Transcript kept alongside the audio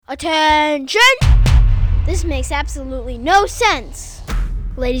Attention! This makes absolutely no sense.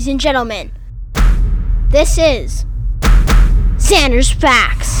 Ladies and gentlemen, this is Xander's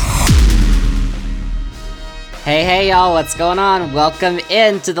Facts. Hey y'all, what's going on? Welcome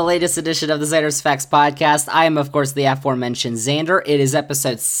into the latest edition of the Xander's Facts podcast. I am, of course, the aforementioned Xander. It is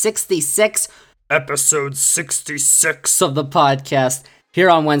episode 66. Episode 66 of the podcast here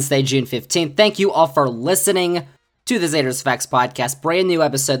on Wednesday, June 15th. Thank you all for listening to the Xander's Facts podcast. Brand new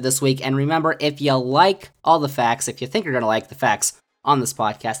episode this week. And remember, if you like all the facts, if you think you're going to like the facts on this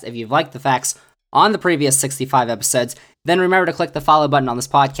podcast, if you've liked the facts on the previous 65 episodes, then remember to click the follow button on this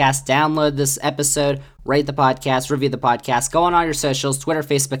podcast, download this episode, rate the podcast, review the podcast, go on all your socials, Twitter,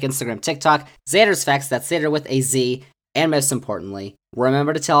 Facebook, Instagram, TikTok, Xander's Facts, that's Xander with a Z, and most importantly,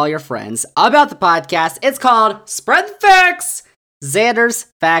 remember to tell all your friends about the podcast. It's called Spread the Facts, Xander's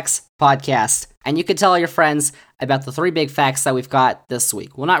Facts Podcast. And you can tell all your friends about the 3 big facts that we've got this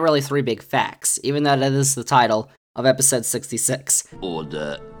week. Well, not really 3 big facts, even though that is the title of episode 66.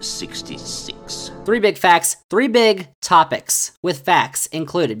 Order 66. 3 big facts, 3 big topics with facts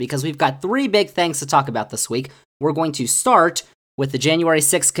included, because we've got 3 big things to talk about this week. We're going to start with the January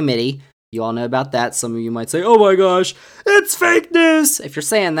 6th committee. You all know about that. Some of you might say, oh my gosh, it's fake news. If you're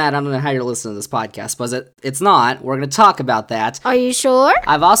saying that, I don't know how you're listening to this podcast, but it's not. We're going to talk about that. Are you sure?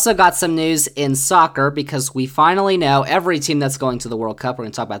 I've also got some news in soccer because we finally know every team that's going to the World Cup. We're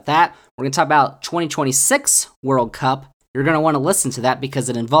going to talk about that. We're going to talk about 2026 World Cup. You're going to want to listen to that because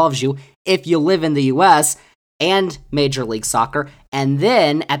it involves you if you live in the U.S. and Major League Soccer. And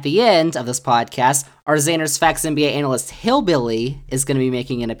then, at the end of this podcast, our Xander's Facts NBA analyst Hillbilly is going to be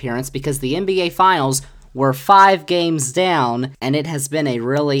making an appearance because the NBA Finals were 5 games down, and it has been a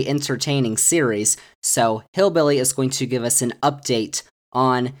really entertaining series. So, Hillbilly is going to give us an update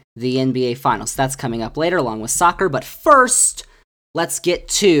on the NBA Finals. That's coming up later, along with soccer. But first, let's get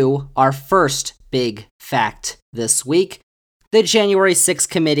to our first big fact this week, the January 6th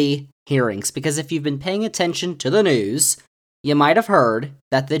committee hearings, because if you've been paying attention to the news, you might have heard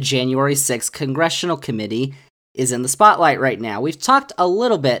that the January 6th Congressional Committee is in the spotlight right now. We've talked a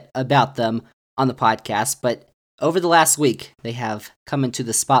little bit about them on the podcast, but over the last week, they have come into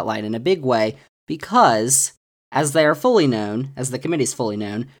the spotlight in a big way because, as they are fully known, as the committee's fully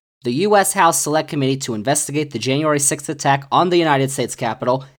known, the U.S. House Select Committee to investigate the January 6th attack on the United States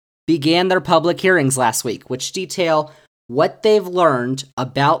Capitol began their public hearings last week, which detail what they've learned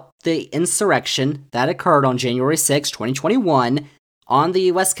about the insurrection that occurred on January 6, 2021, on the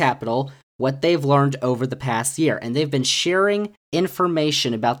U.S. Capitol, what they've learned over the past year. And they've been sharing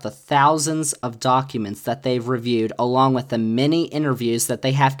information about the thousands of documents that they've reviewed, along with the many interviews that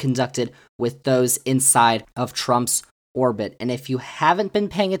they have conducted with those inside of Trump's orbit. And if you haven't been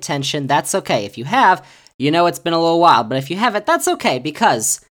paying attention, that's okay. If you have, you know it's been a little while. But if you haven't, that's okay,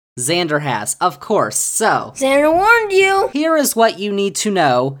 because Xander has, of course. So, Xander warned you. Here is what you need to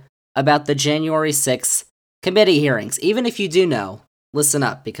know about the January 6th committee hearings. Even if you do know, listen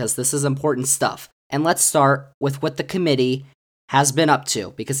up, because this is important stuff. And let's start with what the committee has been up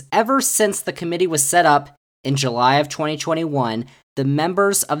to, because ever since the committee was set up in July of 2021, the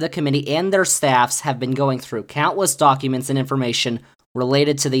members of the committee and their staffs have been going through countless documents and information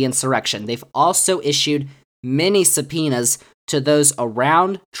related to the insurrection. They've also issued many subpoenas to those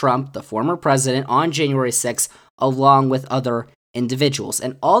around Trump, the former president, on January 6th, along with other individuals.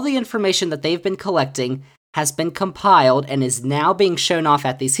 And all the information that they've been collecting has been compiled and is now being shown off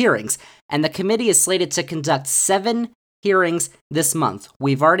at these hearings. And the committee is slated to conduct 7 hearings this month.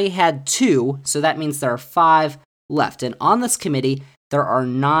 We've already had 2, so that means there are 5 left. And on this committee, there are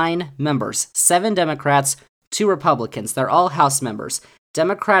 9 members, 7 Democrats, 2 Republicans. They're all House members.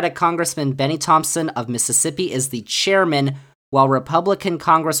 Democratic Congressman Benny Thompson of Mississippi is the chairman, while Republican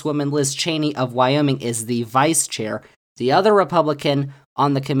Congresswoman Liz Cheney of Wyoming is the vice chair. The other Republican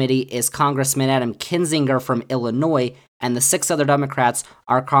on the committee is Congressman Adam Kinzinger from Illinois, and the 6 other Democrats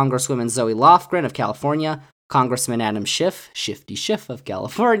are Congresswoman Zoe Lofgren of California, Congressman Adam Schiff, Shifty Schiff of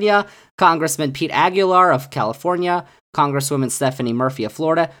California, Congressman Pete Aguilar of California, Congresswoman Stephanie Murphy of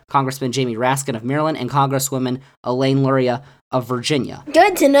Florida, Congressman Jamie Raskin of Maryland, and Congresswoman Elaine Luria of Virginia.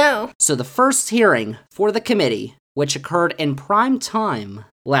 Good to know. So the first hearing for the committee, which occurred in prime time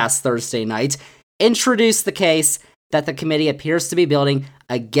last Thursday night, introduced the case that the committee appears to be building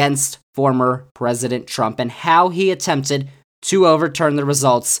against former President Trump and how he attempted to overturn the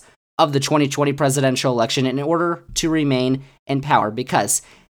results of the 2020 presidential election in order to remain in power. Because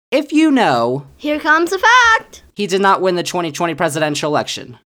if you know, here comes a fact. He did not win the 2020 presidential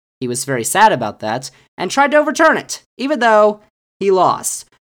election. He was very sad about that and tried to overturn it, even though he lost.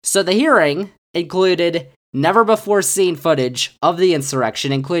 So the hearing included never before seen footage of the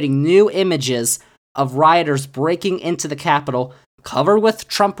insurrection, including new images of rioters breaking into the Capitol, covered with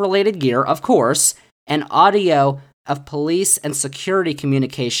Trump-related gear, of course, and audio of police and security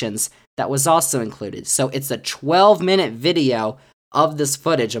communications that was also included. So it's a 12-minute video of this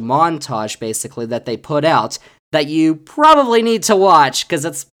footage, a montage basically that they put out that you probably need to watch because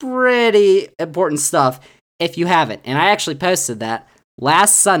it's pretty important stuff if you haven't. And I actually posted that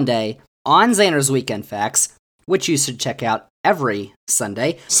last Sunday on Xander's Weekend Facts, which you should check out every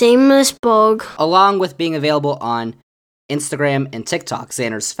Sunday. Shameless bug. Along with being available on Instagram and TikTok,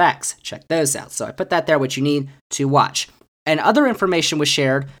 Xander's Facts. Check those out. So I put that there, which you need to watch. And other information was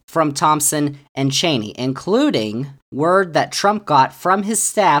shared from Thompson and Cheney, including word that Trump got from his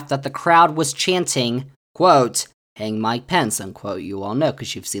staff that the crowd was chanting, quote, "Hang Mike Pence," unquote. You all know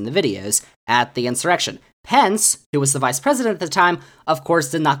because you've seen the videos at the insurrection. Pence, who was the vice president at the time, of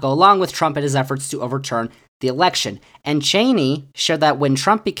course, did not go along with Trump in his efforts to overturn the election. And Cheney shared that when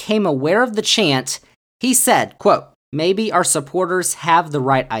Trump became aware of the chant, he said, quote, "Maybe our supporters have the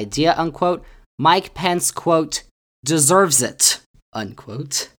right idea," unquote. Mike Pence, quote, "deserves it,"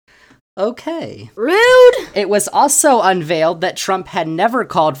 unquote. Okay. Rude. It was also unveiled that Trump had never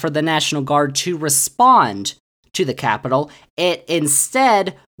called for the National Guard to respond to the Capitol. It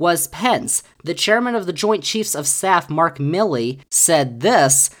instead was Pence. The chairman of the Joint Chiefs of Staff, Mark Milley, said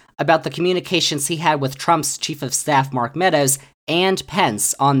this about the communications he had with Trump's Chief of Staff, Mark Meadows, and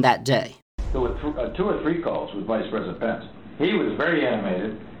Pence on that day. There were 2 or 3 calls with Vice President Pence. He was very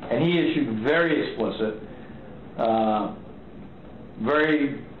animated, and he issued very explicit,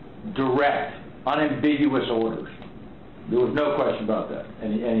 very direct, unambiguous orders. There was no question about that.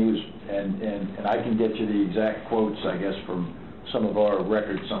 And I can get you the exact quotes, I guess, from some of our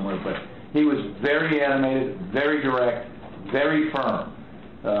records somewhere. But he was very animated, very direct, very firm,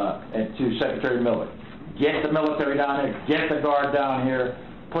 and to Secretary Milley. Get the military down here, get the Guard down here,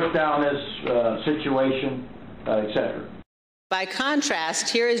 put down this situation, etc. By contrast,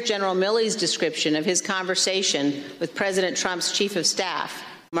 here is General Milley's description of his conversation with President Trump's Chief of Staff,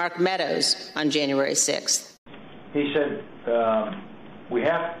 Mark Meadows, on January 6th. He said, we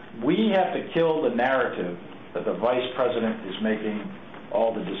have to kill the narrative that the Vice President is making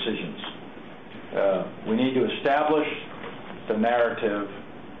all the decisions. We need to establish the narrative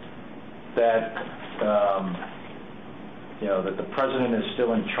that, that the President is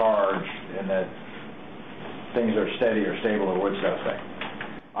still in charge and that things are steady or stable or words to that effect.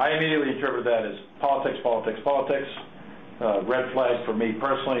 I immediately interpret that as politics, politics, politics. Red flag for me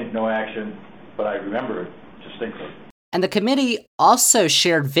personally, no action, but I remember it distinctly. And the committee also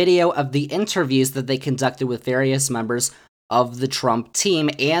shared video of the interviews that they conducted with various members of the Trump team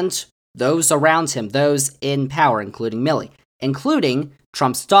and those around him, those in power, including Milley, including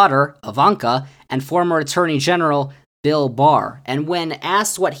Trump's daughter, Ivanka, and former Attorney General Bill Barr. And when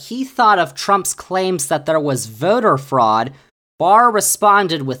asked what he thought of Trump's claims that there was voter fraud, Barr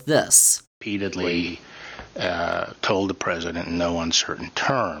responded with this. Repeatedly told the president in no uncertain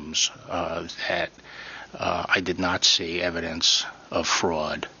terms that I did not see evidence of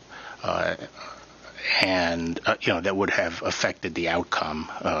fraud, and that would have affected the outcome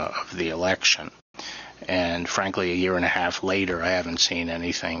of the election. And frankly, a year and a half later, I haven't seen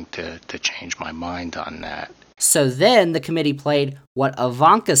anything to change my mind on that. So then the committee played what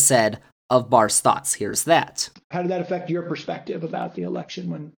Ivanka said of Barr's thoughts. Here's that. How did that affect your perspective about the election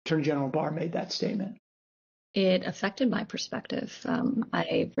when Attorney General Barr made that statement? It affected my perspective.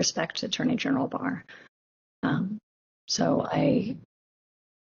 I respect Attorney General Barr. So I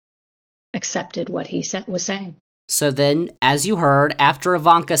accepted what he was saying. So then, as you heard, after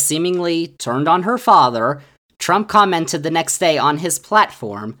Ivanka seemingly turned on her father, Trump commented the next day on his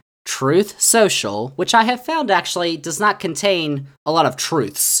platform, Truth Social, which I have found actually does not contain a lot of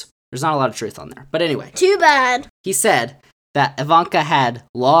truths. There's not a lot of truth on there. But anyway. Too bad. He said that Ivanka had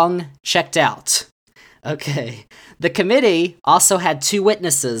long checked out. Okay. The committee also had 2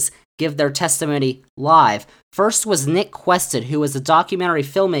 witnesses give their testimony live. First was Nick Quested, who was a documentary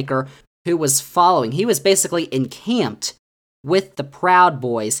filmmaker who was following. He was basically encamped with the Proud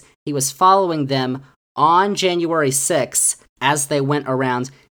Boys. He was following them on January 6th as they went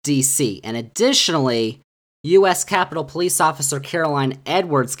around D.C. And additionally, U.S. Capitol Police Officer Caroline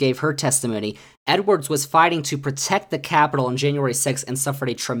Edwards gave her testimony. Edwards was fighting to protect the Capitol on January 6th and suffered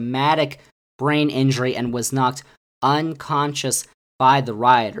a traumatic brain injury and was knocked unconscious by the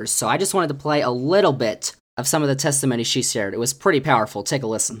rioters. So I just wanted to play a little bit of some of the testimony she shared. It was pretty powerful. Take a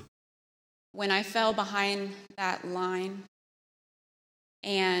listen. When I fell behind that line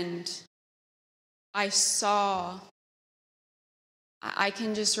and I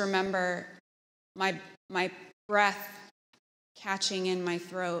can just remember my breath catching in my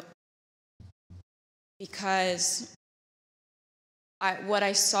throat, because what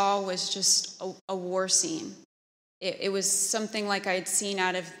I saw was just a war scene. It was something like I'd seen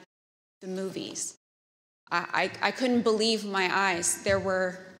out of the movies. I couldn't believe my eyes. There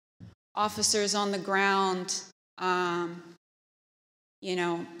were officers on the ground,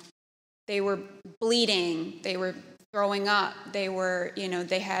 they were bleeding, they were throwing up, they were,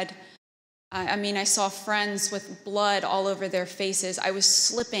 they had, I saw friends with blood all over their faces. I was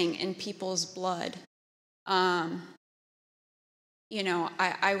slipping in people's blood. I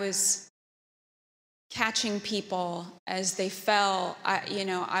was catching people as they fell.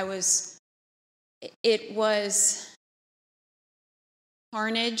 It was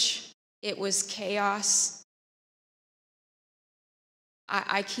carnage. It was chaos.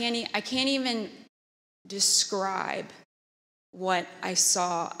 I can't even describe what I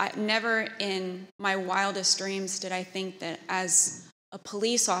saw. Never in my wildest dreams did I think that as a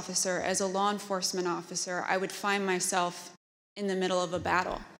police officer, as a law enforcement officer, I would find myself in the middle of a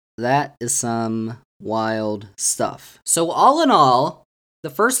battle. That is some wild stuff. So all in all, the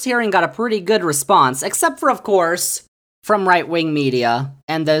first hearing got a pretty good response, except for, of course, from right-wing media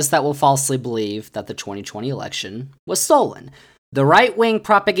and those that will falsely believe that the 2020 election was stolen. The right-wing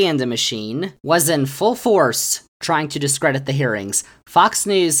propaganda machine was in full force trying to discredit the hearings. Fox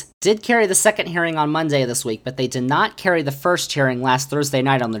News did carry the second hearing on Monday of this week, but they did not carry the first hearing last Thursday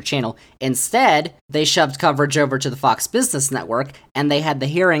night on their channel. Instead, they shoved coverage over to the Fox Business Network, and they had the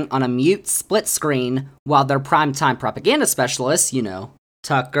hearing on a mute split screen while their primetime propaganda specialists,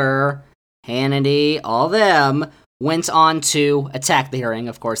 Tucker, Hannity, all them, went on to attack the hearing.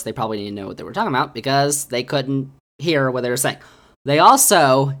 Of course, they probably didn't know what they were talking about because they couldn't hear what they were saying. They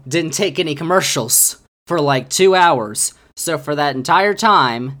also didn't take any commercials for like 2 hours. So for that entire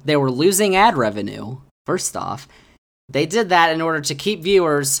time, they were losing ad revenue, first off. They did that in order to keep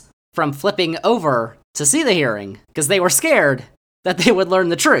viewers from flipping over to see the hearing, because they were scared that they would learn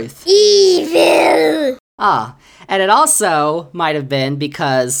the truth. Evil! And it also might have been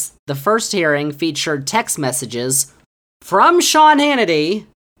because the first hearing featured text messages from Sean Hannity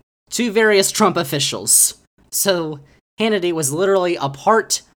to various Trump officials. So Hannity was literally a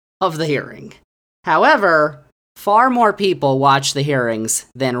part of the hearing. However, far more people watched the hearings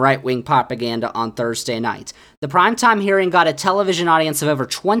than right-wing propaganda on Thursday night. The primetime hearing got a television audience of over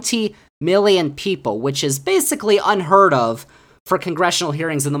 20 million people, which is basically unheard of for congressional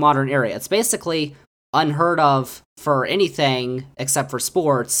hearings in the modern era. It's basically unheard of for anything except for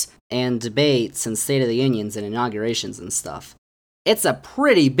sports and debates and State of the Unions and inaugurations and stuff. It's a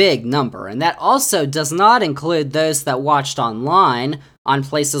pretty big number, and that also does not include those that watched online on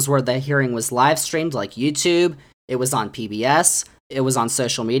places where the hearing was live streamed, like YouTube. It was on PBS, it was on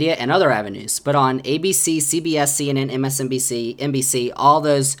social media, and other avenues. But on ABC, CBS, CNN, MSNBC, NBC, all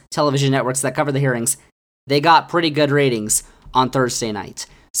those television networks that cover the hearings, they got pretty good ratings on Thursday night.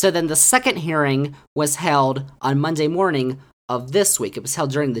 So then the second hearing was held on Monday morning of this week. It was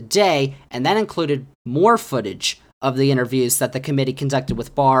held during the day, and that included more footage of the interviews that the committee conducted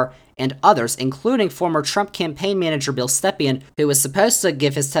with Barr and others, including former Trump campaign manager Bill Stepien, who was supposed to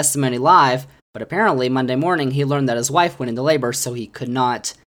give his testimony live, but apparently Monday morning he learned that his wife went into labor, so he could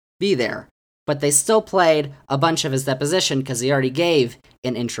not be there. But they still played a bunch of his deposition because he already gave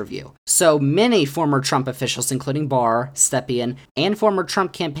an interview. So many former Trump officials, including Barr, Stepien, and former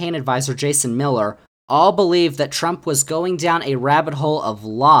Trump campaign advisor Jason Miller, all believed that Trump was going down a rabbit hole of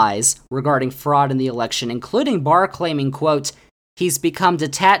lies regarding fraud in the election, including Barr claiming, quote, he's become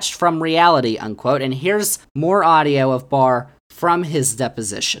detached from reality, unquote. And here's more audio of Barr from his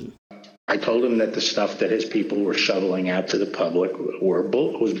deposition. I told him that the stuff that his people were shoveling out to the public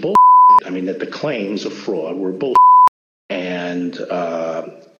was bull. I mean, that the claims of fraud were bull. And,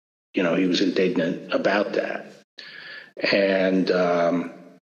 he was indignant about that. And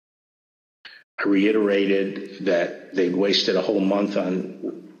I reiterated that they'd wasted a whole month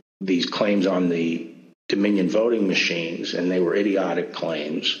on these claims on the Dominion voting machines, and they were idiotic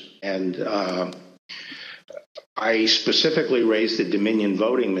claims. And I specifically raised the Dominion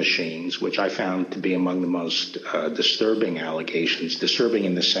voting machines, which I found to be among the most disturbing allegations. Disturbing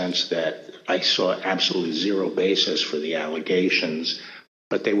in the sense that I saw absolutely zero basis for the allegations,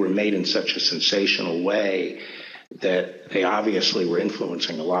 but they were made in such a sensational way that they obviously were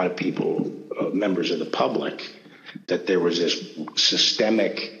influencing a lot of people, members of the public, that there was this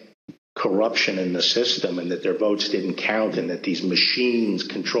systemic corruption in the system and that their votes didn't count and that these machines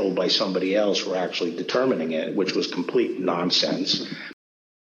controlled by somebody else were actually determining it, which was complete nonsense.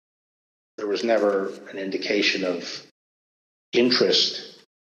 There was never an indication of interest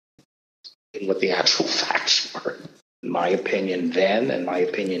what the actual facts were. My opinion then and my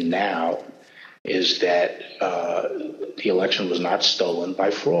opinion now is that the election was not stolen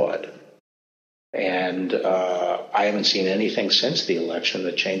by fraud. And I haven't seen anything since the election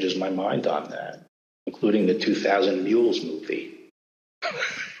that changes my mind on that, including the 2000 Mules movie.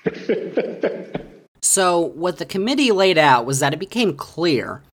 So what the committee laid out was that it became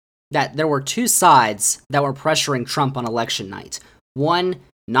clear that there were two sides that were pressuring Trump on election night. One,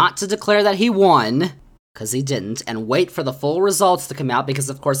 not to declare that he won, because he didn't, and wait for the full results to come out, because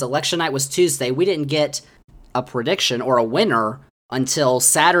of course election night was Tuesday. We didn't get a prediction or a winner until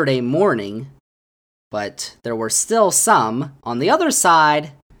Saturday morning, but there were still some on the other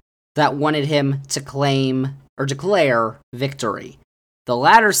side that wanted him to claim or declare victory. The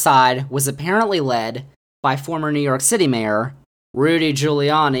latter side was apparently led by former New York City Mayor Rudy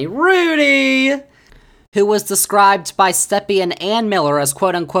Giuliani. Rudy! Who was described by Stepien and Ann Miller as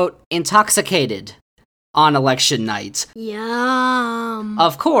quote-unquote intoxicated on election night. Yum.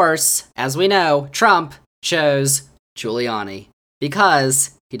 Of course, as we know, Trump chose Giuliani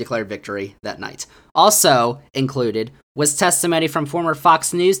because he declared victory that night. Also included was testimony from former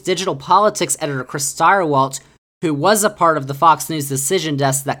Fox News digital politics editor Chris Stirewalt, who was a part of the Fox News decision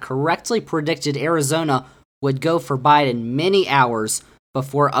desk that correctly predicted Arizona would go for Biden many hours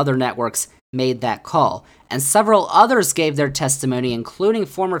before other networks made that call. And several others gave their testimony, including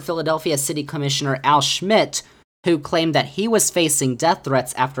former Philadelphia City Commissioner Al Schmidt, who claimed that he was facing death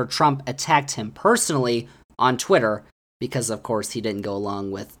threats after Trump attacked him personally on Twitter, because of course he didn't go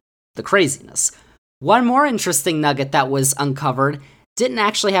along with the craziness. One more interesting nugget that was uncovered didn't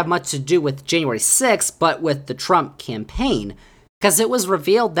actually have much to do with January 6th, but with the Trump campaign, because it was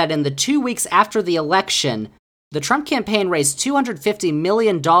revealed that in the 2 weeks after the election, the Trump campaign raised $250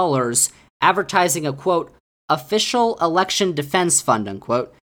 million advertising a, quote, official election defense fund,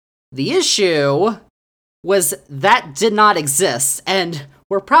 unquote. The issue was that did not exist, and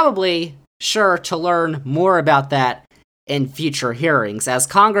we're probably sure to learn more about that in future hearings, as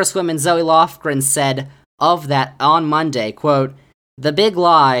Congresswoman Zoe Lofgren said of that on Monday, quote, the big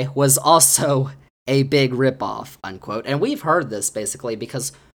lie was also a big ripoff, unquote. And we've heard this basically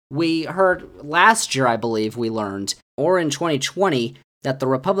because we heard last year, I believe we learned, or in 2020, that the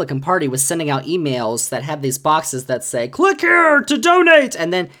Republican Party was sending out emails that had these boxes that say, click here to donate!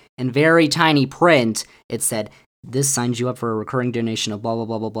 And then in very tiny print, it said, this signs you up for a recurring donation of blah, blah,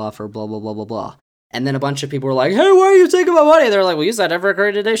 blah, blah, blah, for blah, blah, blah, blah, blah. And then a bunch of people were like, hey, why are you taking my money? They're like, well, you said every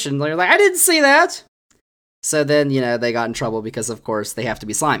recurring donation. They're like, I didn't see that! So then, they got in trouble because, of course, they have to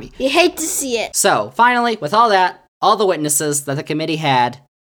be slimy. You hate to see it. So, finally, with all that, all the witnesses that the committee had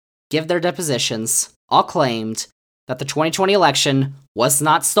give their depositions, all claimed that the 2020 election was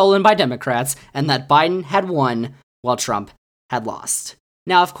not stolen by Democrats and that Biden had won while Trump had lost.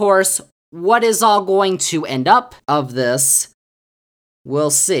 Now, of course, what is all going to end up of this, we'll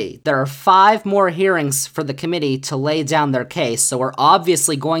see. There are 5 more hearings for the committee to lay down their case, so we're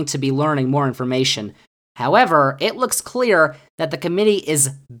obviously going to be learning more information. However, it looks clear that the committee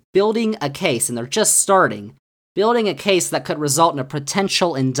is building a case, and they're just starting, building a case that could result in a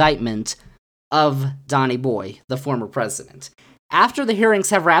potential indictment of Donnie Boy, the former president. After the hearings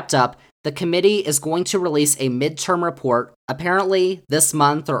have wrapped up, the committee is going to release a midterm report, apparently this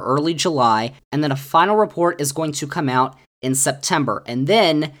month or early July, and then a final report is going to come out in September. And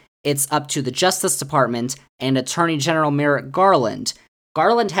then it's up to the Justice Department and Attorney General Merrick Garland.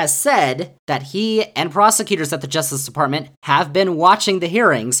 Garland has said that he and prosecutors at the Justice Department have been watching the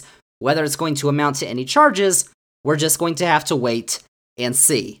hearings. Whether it's going to amount to any charges, we're just going to have to wait and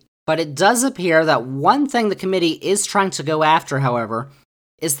see. But it does appear that one thing the committee is trying to go after, however,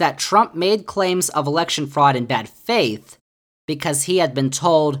 is that Trump made claims of election fraud in bad faith because he had been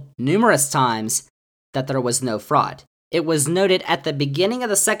told numerous times that there was no fraud. It was noted at the beginning of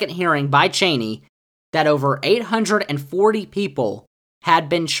the second hearing by Cheney that over 840 people had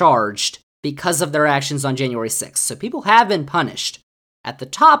been charged because of their actions on January 6th. So people have been punished. At the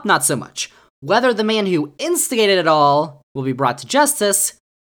top, not so much. Whether the man who instigated it all will be brought to justice,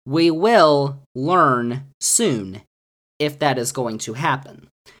 we will learn soon if that is going to happen.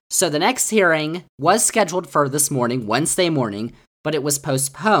 So the next hearing was scheduled for this morning, Wednesday morning, but it was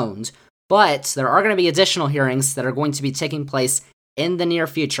postponed. But there are going to be additional hearings that are going to be taking place in the near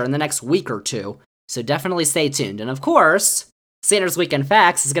future, in the next week or two. So definitely stay tuned. And of course, Sanders Weekend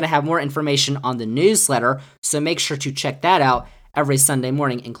Facts is going to have more information on the newsletter, so make sure to check that out every Sunday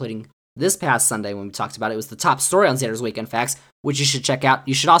morning, including this past Sunday when we talked about it. It was the top story on Sanders Weekend Facts, which you should check out.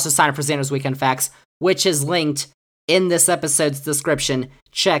 You should also sign up for Sanders Weekend Facts, which is linked in this episode's description.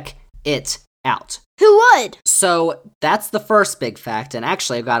 Check it out. Who would? So that's the first big fact, and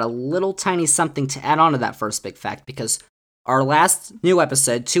actually I've got a little tiny something to add on to that first big fact, because our last new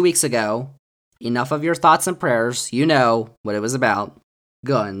episode 2 weeks ago, Enough of Your Thoughts and Prayers, you know what it was about,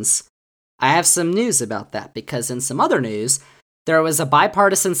 guns. I have some news about that, because in some other news, there was a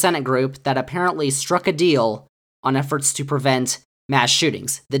bipartisan Senate group that apparently struck a deal on efforts to prevent mass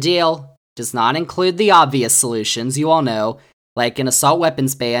shootings. The deal does not include the obvious solutions, you all know, like an assault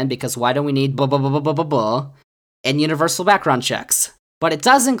weapons ban, because why don't we need blah blah blah blah blah blah blah, and universal background checks. But it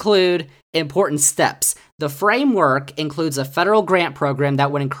does include important steps. The framework includes a federal grant program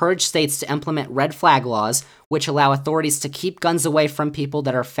that would encourage states to implement red flag laws, which allow authorities to keep guns away from people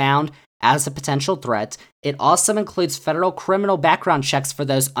that are found as a potential threat. It also includes federal criminal background checks for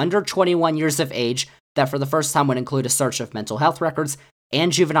those under 21 years of age that for the first time would include a search of mental health records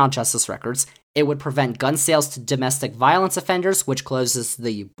and juvenile justice records. It would prevent gun sales to domestic violence offenders, which closes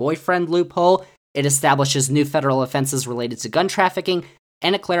the boyfriend loophole. It establishes new federal offenses related to gun trafficking,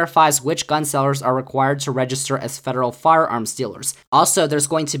 and it clarifies which gun sellers are required to register as federal firearms dealers. Also, there's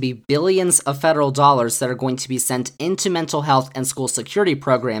going to be billions of federal dollars that are going to be sent into mental health and school security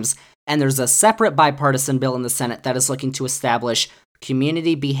programs, and there's a separate bipartisan bill in the Senate that is looking to establish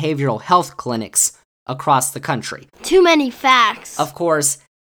community behavioral health clinics across the country. Too many facts. Of course,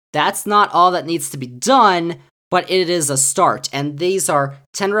 that's not all that needs to be done, but it is a start, and these are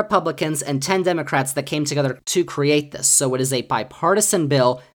 10 Republicans and 10 Democrats that came together to create this. So it is a bipartisan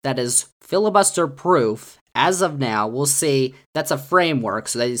bill that is filibuster-proof. As of now, we'll see. That's a framework,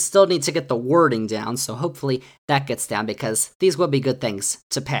 so they still need to get the wording down, so hopefully that gets down, because these will be good things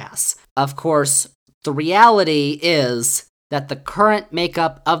to pass. Of course, the reality is that the current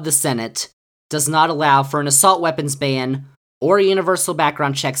makeup of the Senate does not allow for an assault weapons ban or universal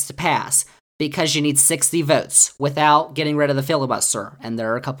background checks to pass, because you need 60 votes without getting rid of the filibuster. And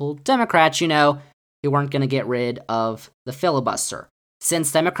there are a couple Democrats, who weren't going to get rid of the filibuster.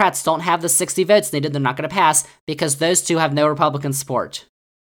 Since Democrats don't have the 60 votes needed, they're not going to pass, because those two have no Republican support.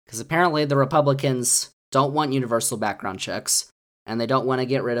 Because apparently the Republicans don't want universal background checks, and they don't want to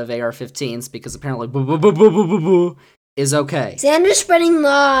get rid of AR-15s, because apparently is okay. Xander's spreading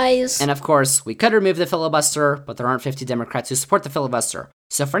lies. And of course, we could remove the filibuster, but there aren't 50 Democrats who support the filibuster.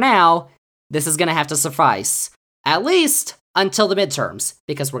 So for now, this is going to have to suffice, at least until the midterms,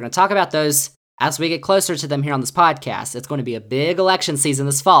 because we're going to talk about those as we get closer to them here on this podcast. It's going to be a big election season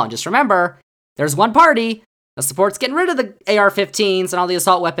this fall, and just remember, there's one party that supports getting rid of the AR-15s and all the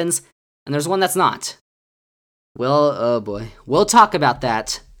assault weapons, and there's one that's not. Well, oh boy. We'll talk about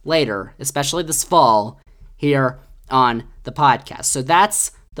that later, especially this fall, here on the podcast. So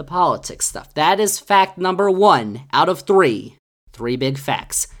that's the politics stuff. That is fact number 1 out of 3. 3 big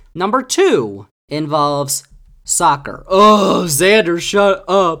facts. Number 2 involves soccer. Oh, Xander, shut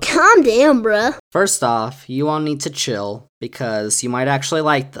up. Calm down, bruh. First off, you all need to chill, because you might actually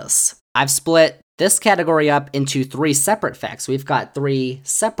like this. I've split this category up into 3 separate facts. We've got 3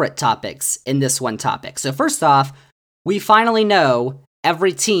 separate topics in this one topic. So first off, we finally know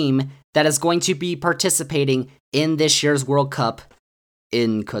every team that is going to be participating in this year's World Cup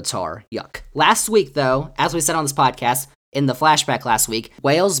in Qatar. Yuck. Last week, though, as we said on this podcast, in the flashback last week,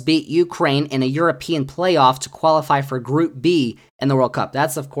 Wales beat Ukraine in a European playoff to qualify for Group B in the World Cup.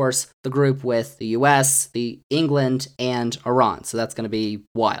 That's, of course, the group with the US, the England, and Iran. So that's going to be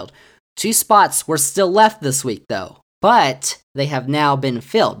wild. 2 spots were still left this week, though, but they have now been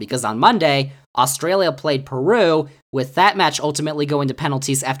filled, because on Monday, Australia played Peru, with that match ultimately going to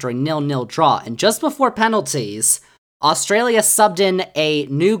penalties after a 0-0 draw. And just before penalties, Australia subbed in a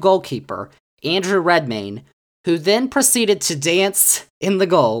new goalkeeper, Andrew Redmayne, who then proceeded to dance in the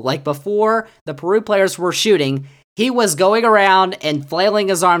goal. Like, before the Peru players were shooting, he was going around and flailing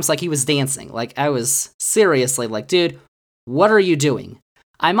his arms like he was dancing. Like, I was seriously like, dude, what are you doing?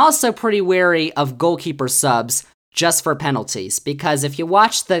 I'm also pretty wary of goalkeeper subs just for penalties, because if you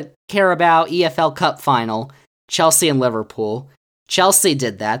watch the Carabao EFL Cup final, Chelsea and Liverpool, Chelsea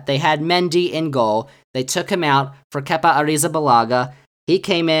did that. They had Mendy in goal. They took him out for Kepa Arrizabalaga. He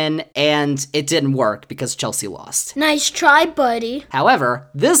came in, and it didn't work because Chelsea lost. Nice try, buddy. However,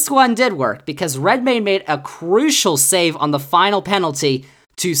 this one did work, because Redmayne made a crucial save on the final penalty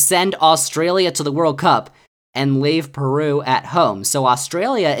to send Australia to the World Cup and leave Peru at home. So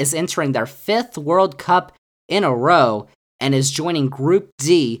Australia is entering their 5th World Cup in a row and is joining Group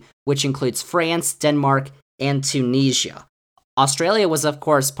D, which includes France, Denmark, and Tunisia. Australia was, of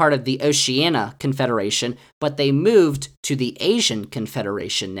course, part of the Oceania Confederation, but they moved to the Asian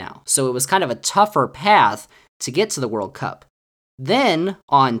Confederation now. So it was kind of a tougher path to get to the World Cup. Then,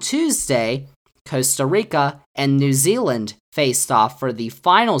 on Tuesday, Costa Rica and New Zealand faced off for the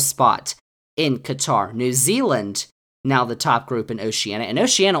final spot in Qatar. New Zealand, now the top group in Oceania, and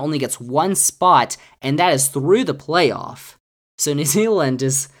Oceania only gets one spot, and that is through the playoff. So New Zealand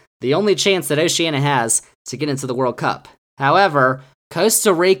is the only chance that Oceania has to get into the World Cup. However,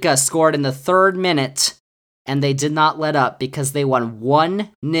 Costa Rica scored in the 3rd minute, and they did not let up because they won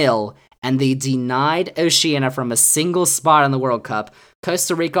 1-0, and they denied Oceania from a single spot in the World Cup.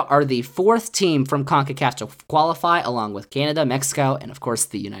 Costa Rica are the 4th team from CONCACAF to qualify, along with Canada, Mexico, and of course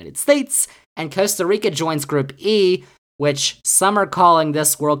the United States. And Costa Rica joins Group E, which some are calling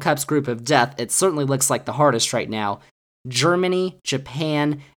this World Cup's group of death. It certainly looks like the hardest right now. Germany,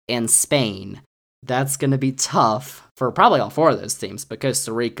 Japan, and Spain. That's going to be tough for probably all 4 of those teams, but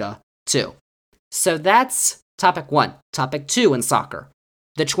Costa Rica too. So that's topic 1. Topic 2 in soccer.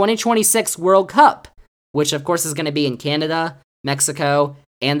 The 2026 World Cup, which of course is going to be in Canada, Mexico,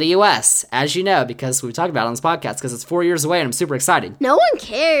 and the US, as you know, because we've talked about it on this podcast, because it's 4 years away and I'm super excited. No one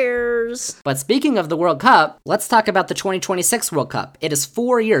cares. But speaking of the World Cup, let's talk about the 2026 World Cup. It is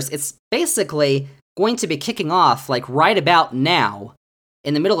 4 years. It's basically going to be kicking off like right about now,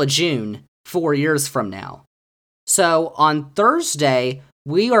 in the middle of June, 4 years from now. So on Thursday,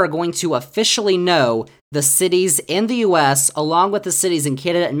 we are going to officially know the cities in the US, along with the cities in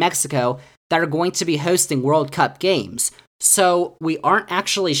Canada and Mexico, that are going to be hosting World Cup games. So we aren't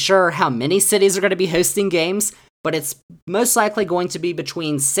actually sure how many cities are going to be hosting games, but it's most likely going to be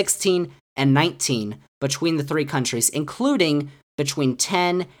between 16 and 19 between the 3 countries, including between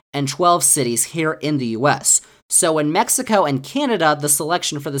 10 and 12 cities here in the US. So in Mexico and Canada, the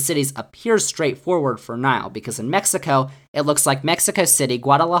selection for the cities appears straightforward for now, because in Mexico, it looks like Mexico City,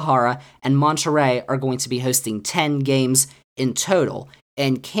 Guadalajara, and Monterrey are going to be hosting 10 games in total.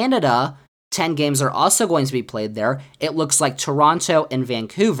 In Canada, 10 games are also going to be played there. It looks like Toronto and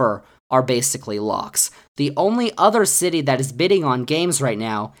Vancouver are basically locks. The only other city that is bidding on games right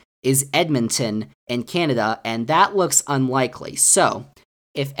now is Edmonton in Canada, and that looks unlikely. So,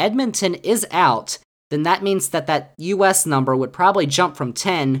 if Edmonton is out, then that means that US number would probably jump from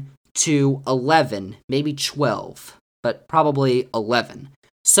 10 to 11, maybe 12, but probably 11.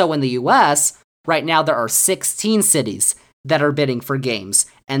 So in the US, right now there are 16 cities that are bidding for games,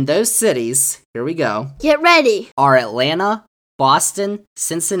 and those cities, here we go, Get ready. are Atlanta, Boston,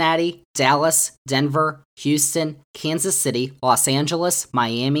 Cincinnati, Dallas, Denver, Houston, Kansas City, Los Angeles,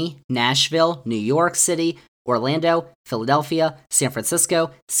 Miami, Nashville, New York City, Orlando, Philadelphia, San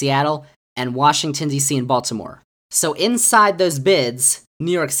Francisco, Seattle, and Washington, D.C. and Baltimore. So inside those bids,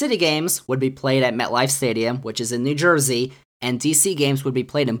 New York City games would be played at MetLife Stadium, which is in New Jersey, and D.C. games would be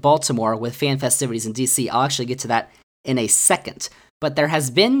played in Baltimore with fan festivities in D.C. I'll actually get to that in a second. But there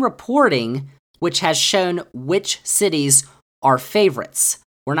has been reporting which has shown which cities are favorites.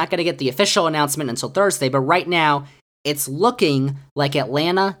 We're not going to get the official announcement until Thursday, but right now, it's looking like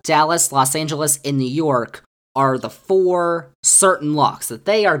Atlanta, Dallas, Los Angeles, and New York are the 4 certain locks that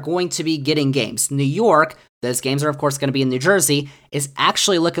they are going to be getting games. New York, those games are of course going to be in New Jersey, is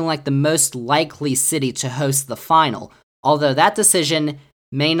actually looking like the most likely city to host the final, although that decision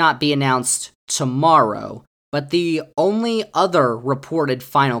may not be announced tomorrow. But the only other reported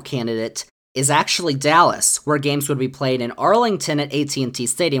final candidate is actually Dallas, where games would be played in Arlington at AT&T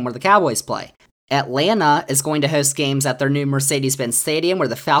Stadium where the Cowboys play. Atlanta is going to host games at their new Mercedes-Benz Stadium where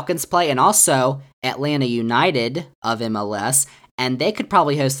the Falcons play, and also Atlanta United of MLS, and they could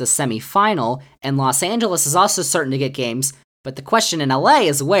probably host the semifinal, and Los Angeles is also certain to get games, but the question in LA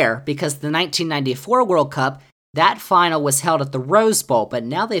is where, because the 1994 World Cup, that final was held at the Rose Bowl, but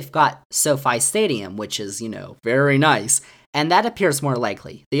now they've got SoFi Stadium, which is, very nice, and that appears more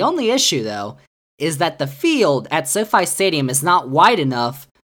likely. The only issue, though, is that the field at SoFi Stadium is not wide enough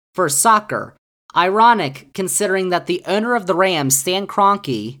for soccer. Ironic, considering that the owner of the Rams, Stan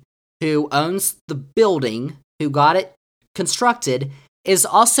Kroenke, who owns the building, who got it constructed, is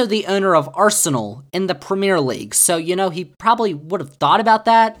also the owner of Arsenal in the Premier League. So, he probably would have thought about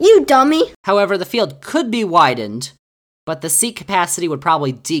that. You dummy. However, the field could be widened, but the seat capacity would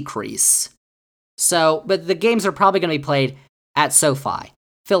probably decrease. So, but the games are probably going to be played at SoFi.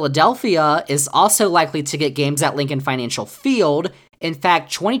 Philadelphia is also likely to get games at Lincoln Financial Field. In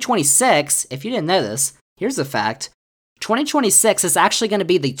fact, 2026, if you didn't know this, here's a fact. 2026 is actually going to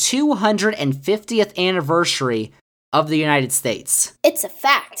be the 250th anniversary of the United States. It's a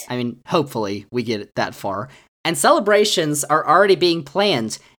fact. I mean, hopefully we get it that far. And celebrations are already being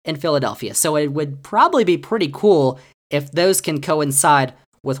planned in Philadelphia, so it would probably be pretty cool if those can coincide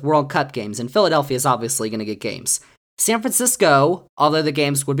with World Cup games, and Philadelphia is obviously going to get games. San Francisco, although the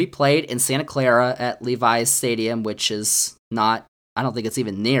games would be played in Santa Clara at Levi's Stadium, which is not, I don't think it's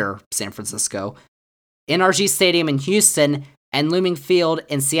even near San Francisco. NRG Stadium in Houston, and Lumen Field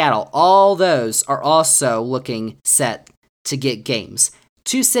in Seattle. All those are also looking set to get games.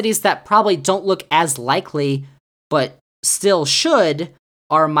 Two cities that probably don't look as likely, but still should,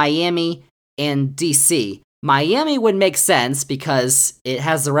 are Miami and DC. Miami would make sense because it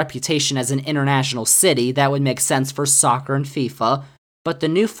has the reputation as an international city. That would make sense for soccer and FIFA. But the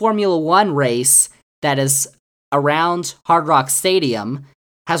new Formula One race that is around Hard Rock Stadium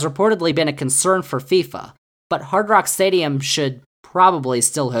has reportedly been a concern for FIFA. But Hard Rock Stadium should probably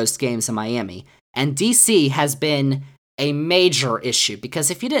still host games in Miami. And DC has been a major issue because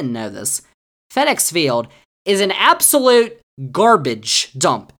if you didn't know this, FedEx Field is an absolute garbage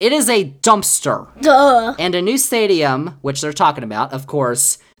dump. It is a dumpster. Duh. And a new stadium, which they're talking about, of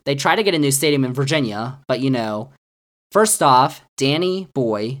course, they try to get a new stadium in Virginia, but you know, first off, Danny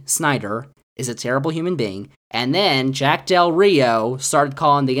Boy Snyder is a terrible human being, and then Jack Del Rio started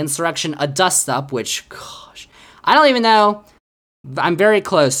calling the insurrection a dust-up, which, gosh, I don't even know. I'm very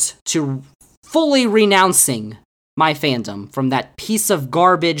close to fully renouncing my fandom from that piece of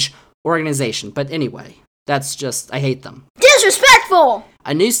garbage organization. But anyway, that's just, I hate them. Disrespectful!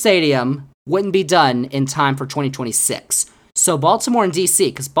 A new stadium wouldn't be done in time for 2026. So Baltimore and DC,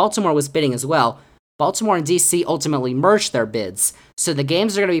 because Baltimore was bidding as well, Baltimore and DC ultimately merged their bids. So the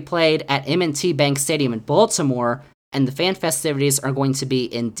games are going to be played at M&T Bank Stadium in Baltimore, and the fan festivities are going to be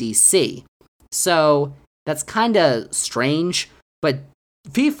in DC. So that's kind of strange, but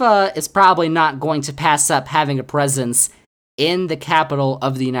FIFA is probably not going to pass up having a presence in the capital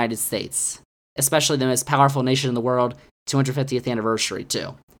of the United States, especially the most powerful nation in the world, 250th anniversary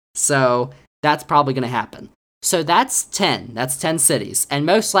too. So that's probably going to happen. So that's 10. That's 10 cities. And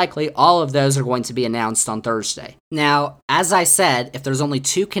most likely all of those are going to be announced on Thursday. Now, as I said, if there's only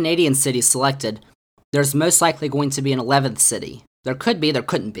 2 Canadian cities selected, there's most likely going to be an 11th city. There could be, there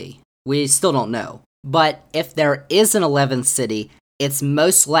couldn't be. We still don't know. But if there is an 11th city, it's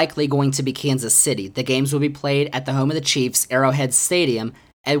most likely going to be Kansas City. The games will be played at the home of the Chiefs, Arrowhead Stadium,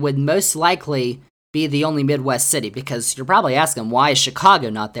 and would most likely be the only Midwest city, because you're probably asking, why is Chicago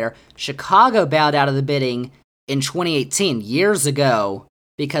not there? Chicago bowed out of the bidding in 2018, years ago,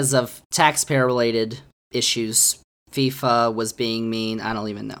 because of taxpayer-related issues. FIFA was being mean, I don't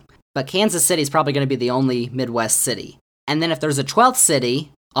even know. But Kansas City is probably going to be the only Midwest city. And then if there's a 12th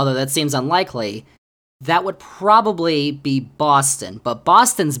city, although that seems unlikely, that would probably be Boston. But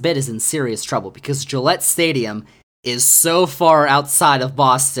Boston's bid is in serious trouble because Gillette Stadium is so far outside of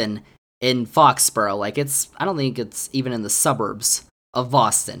Boston in Foxborough. Like, I don't think it's even in the suburbs of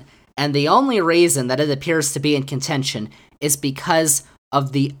Boston. And the only reason that it appears to be in contention is because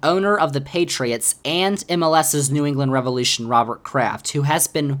of the owner of the Patriots and MLS's New England Revolution, Robert Kraft, who has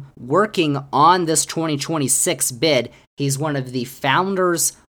been working on this 2026 bid. He's one of the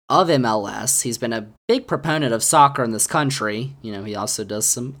founders of MLS. He's been a big proponent of soccer in this country. You know, he also does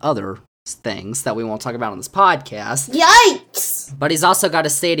some other things that we won't talk about on this podcast. Yikes! But he's also got a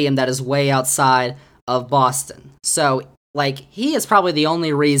stadium that is way outside of Boston. So, like, he is probably the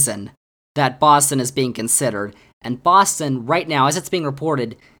only reason that Boston is being considered. And Boston, right now, as it's being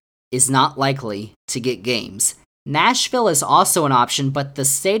reported, is not likely to get games. Nashville is also an option, but the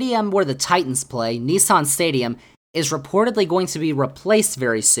stadium where the Titans play, Nissan Stadium, is reportedly going to be replaced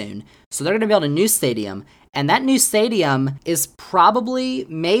very soon. So they're going to build a new stadium. And that new stadium is probably,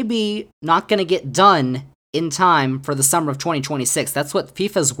 maybe, not going to get done in time for the summer of 2026. That's what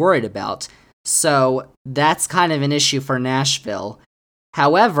FIFA's worried about. So that's kind of an issue for Nashville.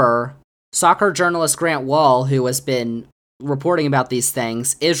 However, soccer journalist Grant Wall, who has been reporting about these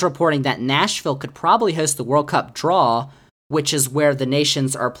things, is reporting that Nashville could probably host the World Cup draw, which is where the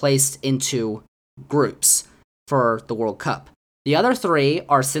nations are placed into groups for the World Cup. The other 3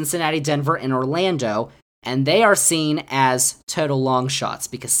 are Cincinnati, Denver, and Orlando, and they are seen as total long shots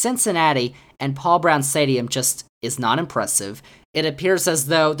because Cincinnati and Paul Brown Stadium just is not impressive. It appears as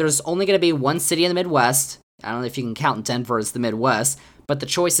though there's only going to be one city in the Midwest. I don't know if you can count Denver as the Midwest, but the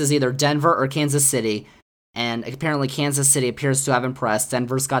choice is either Denver or Kansas City, and apparently Kansas City appears to have impressed.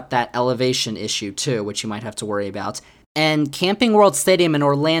 Denver's got that elevation issue too, which you might have to worry about. And Camping World Stadium in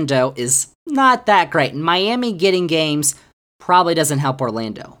Orlando is not that great. And Miami getting games probably doesn't help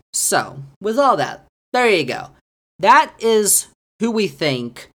Orlando. So, with all that, there you go. That is who we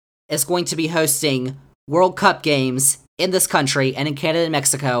think is going to be hosting World Cup games in this country and in Canada and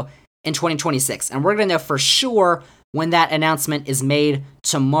Mexico in 2026. And we're going to know for sure when that announcement is made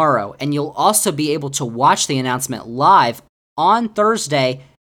tomorrow. And you'll also be able to watch the announcement live on Thursday.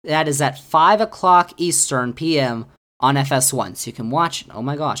 That is at 5 o'clock Eastern PM on FS1. So you can watch it. Oh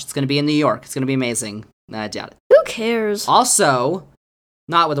my gosh, it's going to be in New York. It's going to be amazing. I doubt it. Who cares? Also,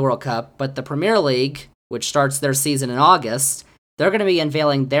 not with the World Cup, but the Premier League, which starts their season in August, they're going to be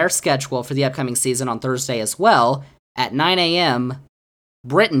unveiling their schedule for the upcoming season on Thursday as well at 9 a.m.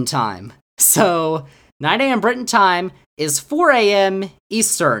 Britain time. So 9 a.m. Britain time is 4 a.m.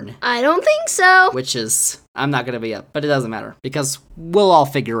 Eastern. I don't think so. Which is, I'm not going to be up, but it doesn't matter because we'll all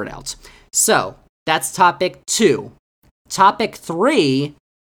figure it out. So that's topic 2. Topic 3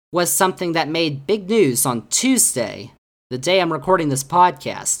 was something that made big news on Tuesday, the day I'm recording this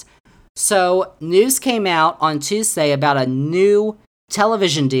podcast. So news came out on Tuesday about a new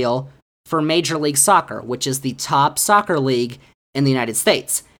television deal for Major League Soccer, which is the top soccer league in the United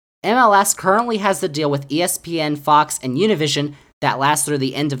States. MLS currently has the deal with ESPN, Fox, and Univision that lasts through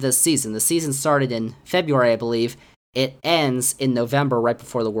the end of this season. The season started in February, I believe. It ends in November, right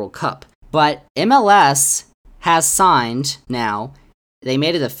before the World Cup. But MLS has signed now, they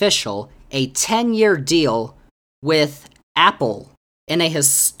made it official, a 10-year deal with Apple in a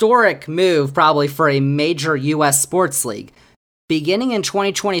historic move probably for a major U.S. sports league. Beginning in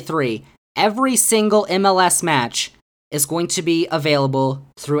 2023, every single MLS match is going to be available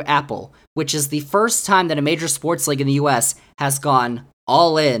through Apple, which is the first time that a major sports league in the US has gone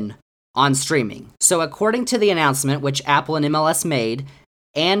all in on streaming. So according to the announcement, which Apple and MLS made,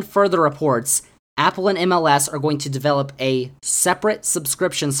 and further reports, Apple and MLS are going to develop a separate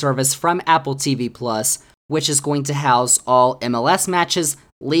subscription service from Apple TV Plus, which is going to house all MLS matches,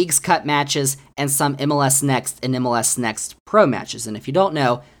 Leagues Cup matches, and some MLS Next and MLS Next Pro matches. And if you don't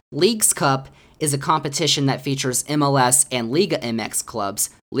know, Leagues Cup is a competition that features MLS and Liga MX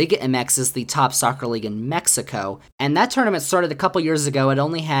clubs. Liga MX is the top soccer league in Mexico, and that tournament started a couple years ago. It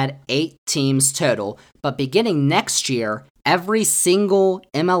only had 8 teams total, but beginning next year, every single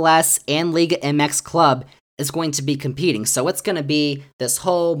MLS and Liga MX club is going to be competing. So it's going to be this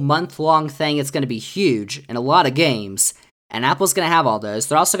whole month-long thing. It's going to be huge and a lot of games, and Apple's going to have all those.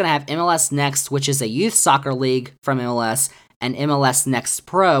 They're also going to have MLS Next, which is a youth soccer league from MLS, and MLS Next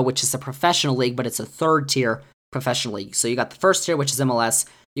Pro, which is a professional league, but it's a third-tier professional league. So you got the first tier, which is MLS.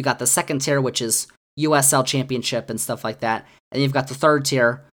 You got the second tier, which is USL Championship and stuff like that. And you've got the third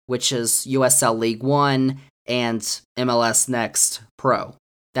tier, which is USL League One and MLS Next Pro.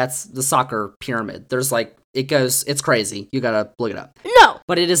 That's the soccer pyramid. There's it's crazy. You gotta look it up. No!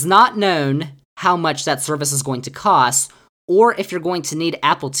 But it is not known how much that service is going to cost, or if you're going to need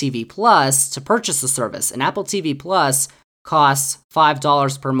Apple TV Plus to purchase the service. And Apple TV Plus costs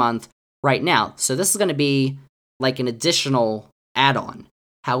 $5 per month right now. So this is going to be like an additional add-on.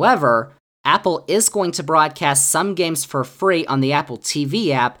 However, Apple is going to broadcast some games for free on the Apple TV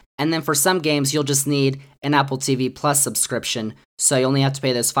app, and then for some games you'll just need an Apple TV Plus subscription, so you only have to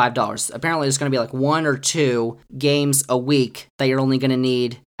pay those $5. Apparently there's going to be like 1 or 2 games a week that you're only going to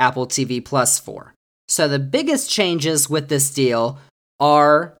need Apple TV Plus for. So the biggest changes with this deal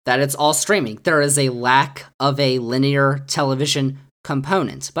are that it's all streaming. There is a lack of a linear television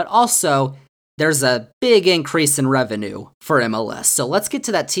component, but also there's a big increase in revenue for MLS. So let's get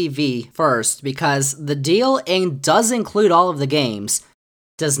to that TV first, because the deal does include all of the games,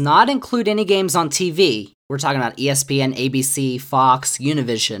 does not include any games on TV. We're talking about ESPN, ABC, Fox,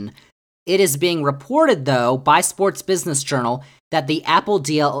 Univision. It is being reported, though, by Sports Business Journal that the Apple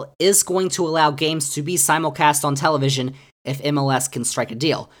deal is going to allow games to be simulcast on television if MLS can strike a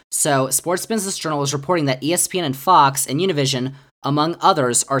deal. So Sports Business Journal is reporting that ESPN and Fox and Univision, among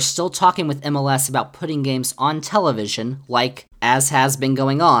others, are still talking with MLS about putting games on television, like as has been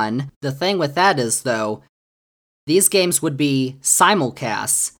going on. The thing with that is, though, these games would be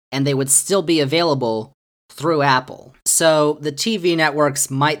simulcasts, and they would still be available through Apple. So the TV networks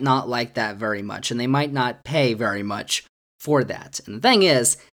might not like that very much, and they might not pay very much for that. And the thing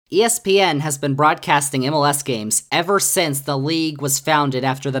is, ESPN has been broadcasting MLS games ever since the league was founded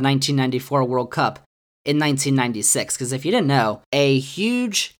after the 1994 World Cup in 1996. Because if you didn't know, a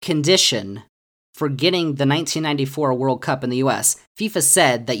huge condition for getting the 1994 World Cup in the US, FIFA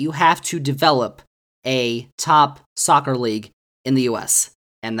said that you have to develop a top soccer league in the US.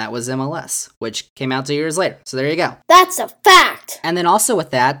 And that was MLS, which came out 2 years later. So there you go. That's a fact! And then also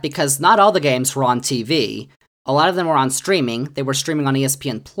with that, because not all the games were on TV, a lot of them were on streaming. They were streaming on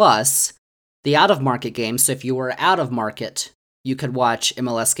ESPN Plus, the out-of-market games. So if you were out of market, you could watch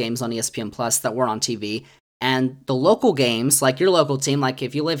MLS games on ESPN Plus that weren't on TV. And the local games, like your local team, like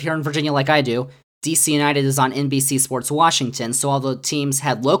if you live here in Virginia like I do, DC United is on NBC Sports Washington, so all the teams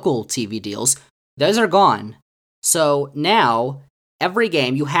had local TV deals. Those are gone. So now, every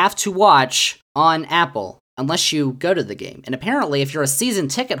game you have to watch on Apple, unless you go to the game. And apparently, if you're a season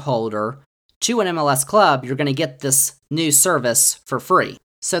ticket holder to an MLS club, you're going to get this new service for free.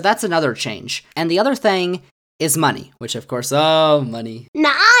 So that's another change. And the other thing is money, which of course, oh, money.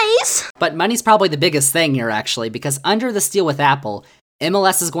 Nice! But money's probably the biggest thing here, actually, because under this deal with Apple,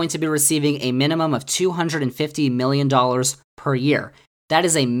 MLS is going to be receiving a minimum of $250 million per year. That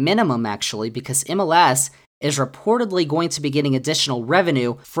is a minimum, actually, because MLS is reportedly going to be getting additional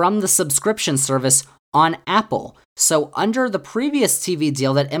revenue from the subscription service on Apple. So under the previous TV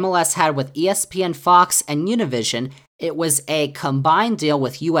deal that MLS had with ESPN, Fox, and Univision, it was a combined deal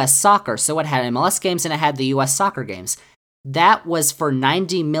with US Soccer. So it had MLS games and it had the US Soccer games. That was for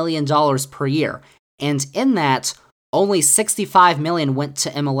 $90 million per year. And in that, only $65 million went to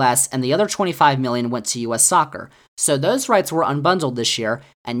MLS and the other $25 million went to US Soccer. So those rights were unbundled this year,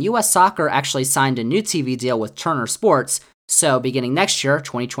 and US Soccer actually signed a new TV deal with Turner Sports. So beginning next year,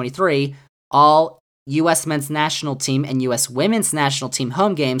 2023, all US men's national team and US women's national team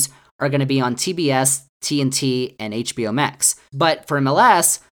home games are going to be on TBS, TNT, and HBO Max. But for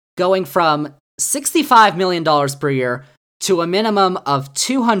MLS, going from $65 million per year to a minimum of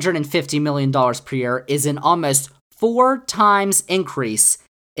 $250 million per year is an almost 4 times increase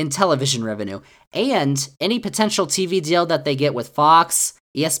in television revenue. And any potential TV deal that they get with Fox,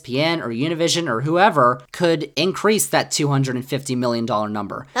 ESPN, or Univision, or whoever could increase that $250 million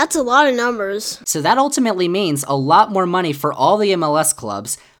number. That's a lot of numbers. So that ultimately means a lot more money for all the MLS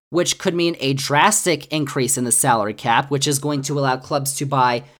clubs, which could mean a drastic increase in the salary cap, which is going to allow clubs to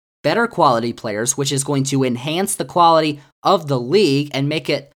buy better quality players, which is going to enhance the quality of the league and make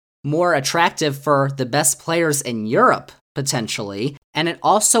it more attractive for the best players in Europe, potentially. And it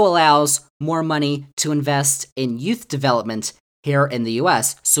also allows more money to invest in youth development here in the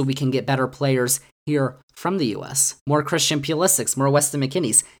US, so we can get better players here from the US. More Christian Pulisics, more Weston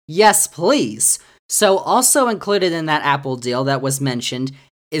McKennies. Yes, please! So also included in that Apple deal that was mentioned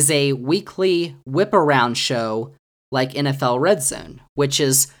is a weekly whip-around show like NFL Red Zone, which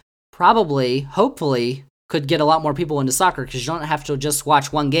is probably, hopefully, could get a lot more people into soccer because you don't have to just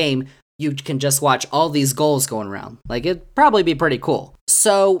watch one game. You can just watch all these goals going around. Like, it'd probably be pretty cool.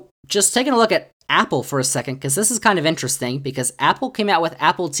 So, just taking a look at Apple for a second, because this is kind of interesting, because Apple came out with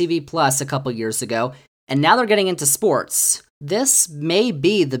Apple TV Plus a couple years ago, and now they're getting into sports. This may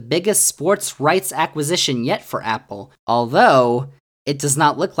be the biggest sports rights acquisition yet for Apple, although it does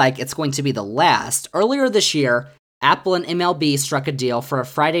not look like it's going to be the last. Earlier this year, Apple and MLB struck a deal for a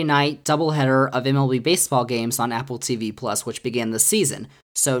Friday night doubleheader of MLB baseball games on Apple TV Plus, which began this season.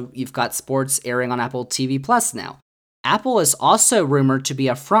 So you've got sports airing on Apple TV Plus now. Apple is also rumored to be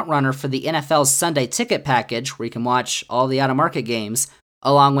a frontrunner for the NFL's Sunday Ticket package, where you can watch all the out-of-market games,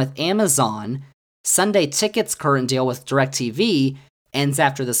 along with Amazon. Sunday Ticket's current deal with DirecTV ends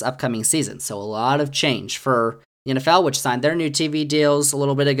after this upcoming season. So a lot of change for the NFL, which signed their new TV deals a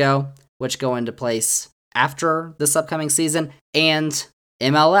little bit ago, which go into place after this upcoming season, and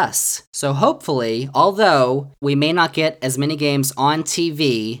MLS. So hopefully, although we may not get as many games on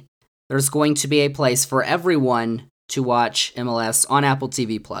TV, there's going to be a place for everyone to watch MLS on Apple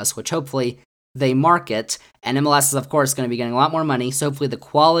TV Plus, which hopefully they market. And MLS is, of course, going to be getting a lot more money, so hopefully the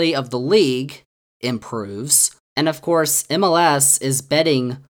quality of the league improves. And of course, MLS is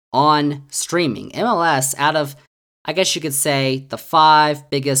betting on streaming. MLS, out of, I guess you could say, the 5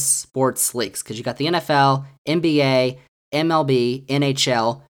 biggest sports leagues, because you got the NFL, NBA, MLB,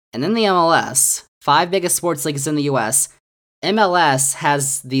 NHL, and then the MLS, 5 biggest sports leagues in the US. MLS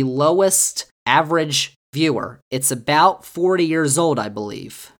has the lowest average viewer. It's about 40 years old, I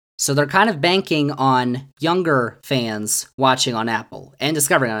believe. So they're kind of banking on younger fans watching on Apple and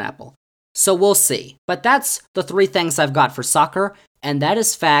discovering on Apple. So we'll see. But that's the 3 things I've got for soccer, and that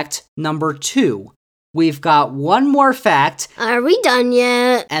is fact number 2. We've got one more fact. Are we done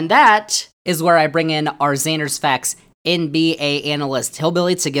yet? And that is where I bring in our Xander's Facts NBA analyst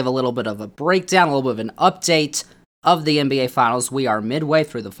Hillbilly to give a little bit of a breakdown, a little bit of an update of the NBA Finals. We are midway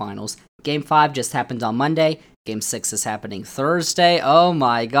through the Finals. Game 5 just happened on Monday. Game 6 is happening Thursday. Oh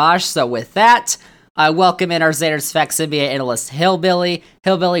my gosh. So with that, I welcome in our Xander's Facts NBA analyst Hillbilly.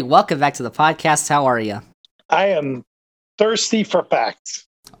 Hillbilly, welcome back to the podcast. How are you? I am thirsty for facts.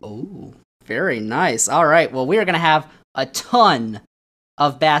 Oh, very nice. All right. Well, we are going to have a ton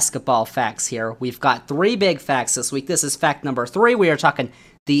of basketball facts here. We've got 3 big facts this week. This is fact number 3. We are talking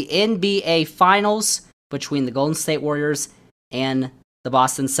the NBA Finals between the Golden State Warriors and the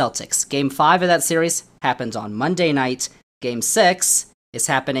Boston Celtics. Game 5 of that series happened on Monday night. Game 6 is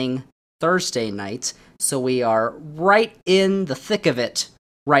happening Thursday night. So we are right in the thick of it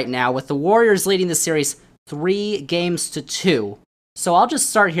right now, with the Warriors leading the series 3-2. So I'll just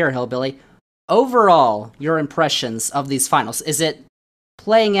start here, Hillbilly. Overall, your impressions of these finals. Is it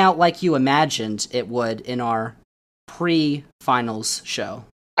playing out like you imagined it would in our pre-finals show?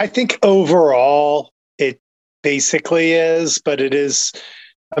 I think overall, it basically is, but it is.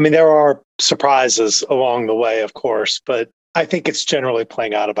 I mean, there are surprises along the way, of course, but I think it's generally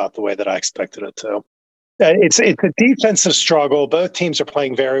playing out about the way that I expected it to. It's a defensive struggle. Both teams are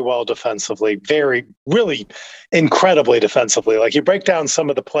playing very well defensively, really incredibly defensively. Like you break down some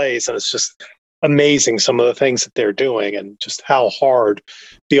of the plays, and it's just amazing some of the things that they're doing, and just how hard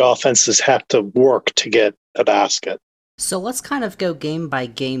the offenses have to work to get a basket. So let's kind of go game by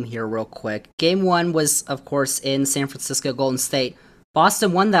game here real quick. Game 1 was, of course, in San Francisco, Golden State.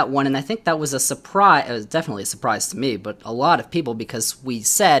 Boston won that one, and I think that was a surprise. It was definitely a surprise to me, but a lot of people, because we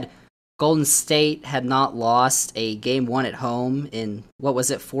said Golden State had not lost a game 1 at home in,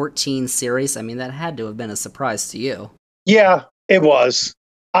 14 series? I mean, that had to have been a surprise to you. Yeah, it was.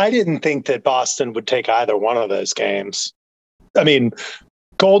 I didn't think that Boston would take either one of those games. I mean,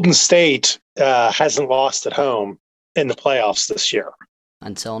 Golden State hasn't lost at home in the playoffs this year.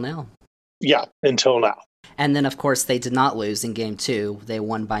 Until now. Yeah, until now. And then, of course, they did not lose in game 2. They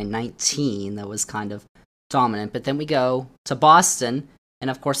won by 19. That was kind of dominant. But then we go to Boston, and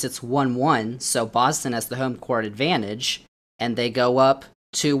of course it's 1-1. So Boston has the home court advantage, and they go up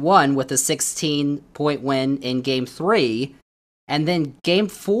 2-1 with a 16-point win in game 3. And then game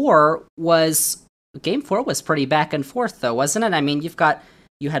 4 was pretty back and forth, though, wasn't it? I mean,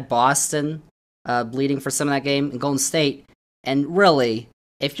 you had Boston bleeding for some of that game, and Golden State. And really,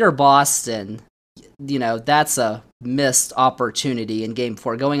 if you're Boston, that's a missed opportunity in game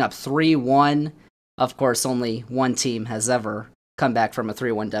 4. Going up 3-1, of course, only one team has ever come back from a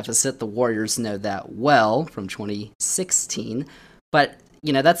 3-1 deficit. The Warriors know that well from 2016. But,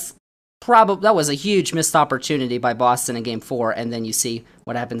 that was a huge missed opportunity by Boston in game 4. And then you see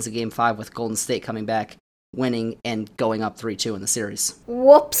what happens in game 5 with Golden State coming back, winning, and going up 3-2 in the series.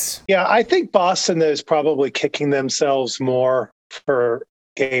 Whoops. Yeah, I think Boston is probably kicking themselves more for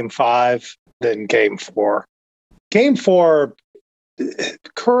game 5 than game 4. Game 4,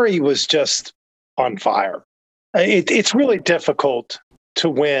 Curry was just on fire. It's really difficult to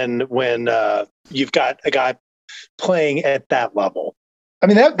win when you've got a guy playing at that level. I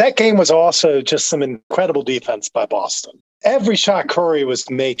mean, that game was also just some incredible defense by Boston. Every shot Curry was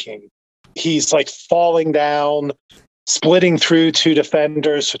making, he's like falling down, splitting through 2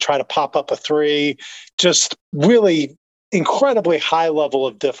 defenders to try to pop up a 3, just really incredibly high level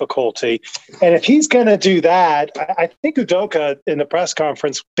of difficulty. And if he's going to do that, I think Udoka in the press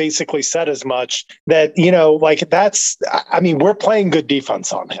conference basically said as much, that, we're playing good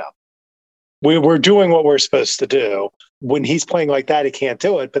defense on him. We're doing what we're supposed to do. When he's playing like that, he can't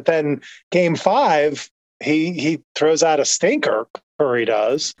do it. But then game 5, he throws out a stinker, Curry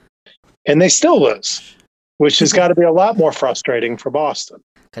does, and they still lose, which has got to be a lot more frustrating for Boston.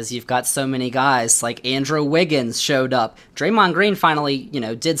 Because you've got so many guys, like Andrew Wiggins showed up. Draymond Green finally,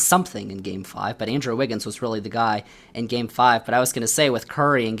 did something in Game 5, but Andrew Wiggins was really the guy in Game 5. But I was going to say, with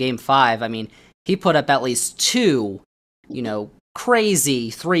Curry in Game 5, I mean, he put up at least 2,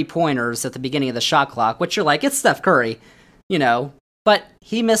 crazy 3-pointers at the beginning of the shot clock, which you're like, it's Steph Curry, but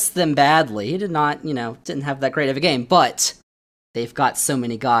he missed them badly. He did not, didn't have that great of a game, but they've got so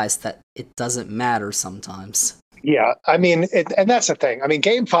many guys that it doesn't matter sometimes. Yeah, I mean, and that's the thing. I mean,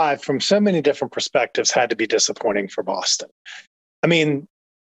 game 5, from so many different perspectives, had to be disappointing for Boston. I mean,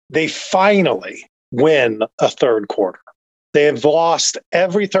 they finally win a third quarter. They have lost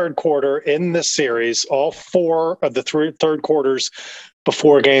every third quarter in this series, all 4 of the third quarters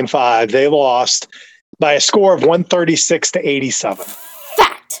before game 5. They lost by a score of 136-87.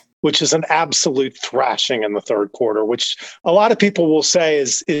 Fact. Which is an absolute thrashing in the third quarter, which a lot of people will say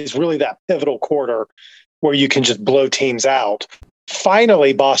is really that pivotal quarter where you can just blow teams out.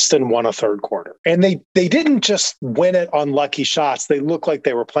 Finally, Boston won a third quarter. And they didn't just win it on lucky shots. They looked like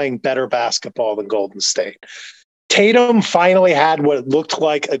they were playing better basketball than Golden State. Tatum finally had what looked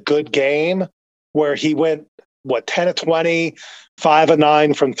like a good game, where he went, 10 of 20, 5 of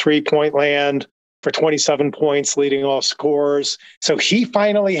 9 from three-point land for 27 points, leading all scorers. So he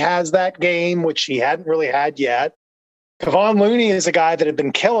finally has that game, which he hadn't really had yet. Kevon Looney is a guy that had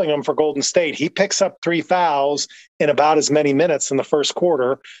been killing him for Golden State. He picks up 3 fouls in about as many minutes in the first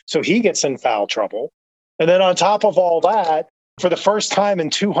quarter, so he gets in foul trouble. And then on top of all that, for the first time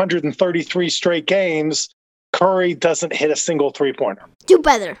in 233 straight games, Curry doesn't hit a single 3-pointer. Do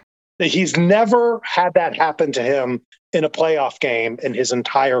better. He's never had that happen to him in a playoff game in his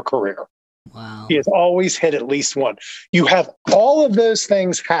entire career. Wow. He has always hit at least one. You have all of those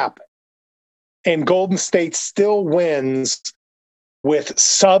things happen, and Golden State still wins with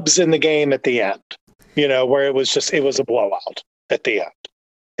subs in the game at the end, where it was a blowout at the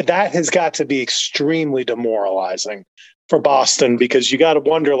end. That has got to be extremely demoralizing for Boston, because you got to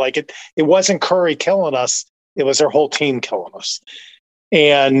wonder, it wasn't Curry killing us. It was their whole team killing us.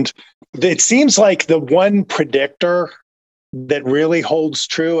 And it seems like the one predictor that really holds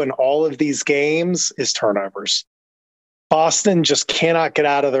true in all of these games is turnovers. Boston just cannot get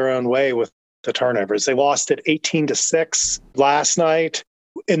out of their own way with the turnovers. They lost it 18-6 last night.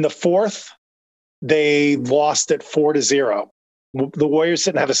 In the fourth, they lost it 4-0. The Warriors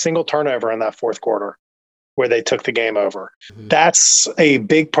didn't have a single turnover in that fourth quarter where they took the game over. Mm-hmm. That's a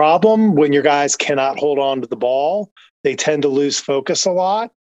big problem when your guys cannot hold on to the ball. They tend to lose focus a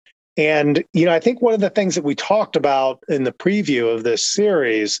lot. And, I think one of the things that we talked about in the preview of this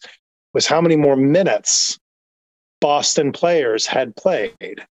series was how many more minutes Boston players had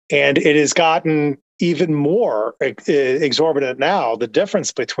played. And it has gotten even more exorbitant now, the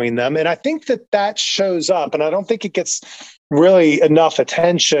difference between them. And I think that shows up, and I don't think it gets really enough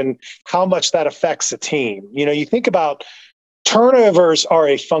attention, how much that affects a team. You think about turnovers are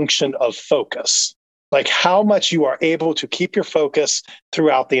a function of focus, like how much you are able to keep your focus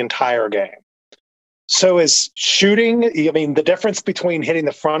throughout the entire game. So is shooting, the difference between hitting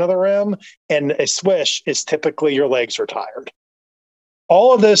the front of the rim and a swish is typically your legs are tired.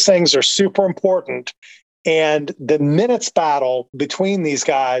 All of those things are super important. And the minutes battle between these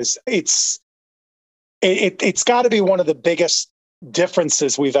guys, it's got to be one of the biggest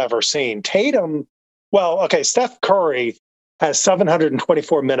differences we've ever seen. Tatum, Steph Curry has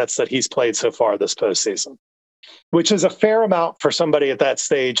 724 minutes that he's played so far this postseason, which is a fair amount for somebody at that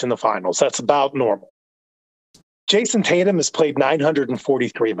stage in the finals. That's about normal. Jason Tatum has played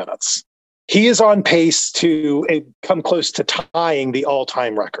 943 minutes. He is on pace to come close to tying the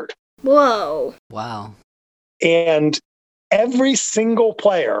all-time record. Whoa. Wow. And every single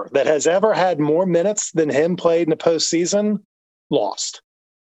player that has ever had more minutes than him played in the postseason lost,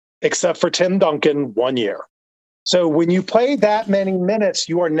 except for Tim Duncan 1 year. So when you play that many minutes,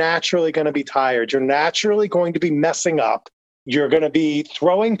 you are naturally going to be tired. You're naturally going to be messing up. You're going to be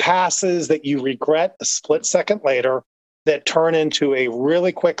throwing passes that you regret a split second later that turn into a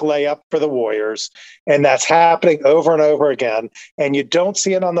really quick layup for the Warriors. And that's happening over and over again. And you don't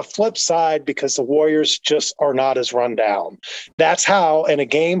see it on the flip side because the Warriors just are not as run down. That's how in a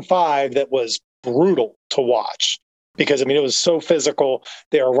game 5 that was brutal to watch, because, it was so physical.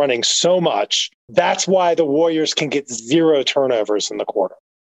 They are running so much. That's why the Warriors can get 0 turnovers in the quarter,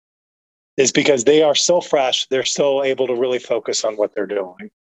 is because they are still fresh. They're still able to really focus on what they're doing.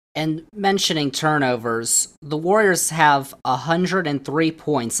 And mentioning turnovers, the Warriors have 103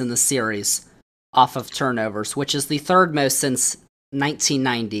 points in the series off of turnovers, which is the third most since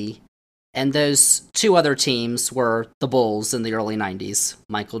 1990. And those two other teams were the Bulls in the early 90s,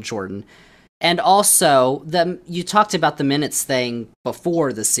 Michael Jordan. And also, you talked about the minutes thing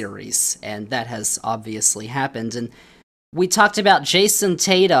before the series, and that has obviously happened. And we talked about Jason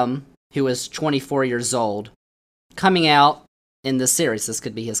Tatum, who is 24 years old, coming out in the series. This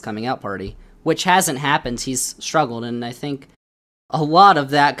could be his coming out party, which hasn't happened. He's struggled, and I think a lot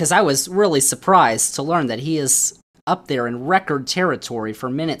of that, because I was really surprised to learn that he is up there in record territory for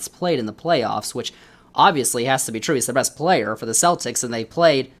minutes played in the playoffs, which obviously has to be true. He's the best player for the Celtics, and they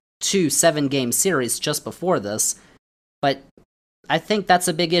played 2 7-game series just before this. But I think that's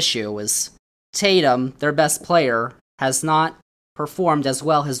a big issue, is Tatum, their best player, has not performed as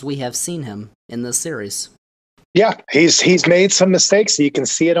well as we have seen him in this series. Yeah, he's made some mistakes. You can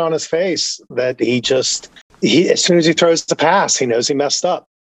see it on his face that he as soon as he throws the pass, he knows he messed up.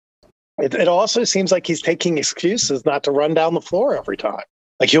 It also seems like he's taking excuses not to run down the floor every time.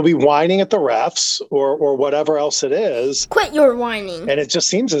 Like he'll be whining at the refs or whatever else it is. Quit your whining. And it just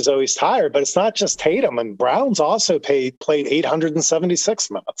seems as though he's tired. But it's not just Tatum. And Brown's also played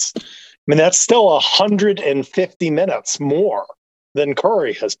 876 minutes. That's still 150 minutes more than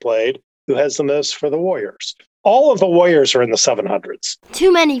Curry has played, who has the most for the Warriors. All of the Warriors are in the 700s.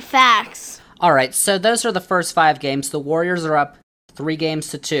 Too many facts. All right, so those are the first 5 games. The Warriors are up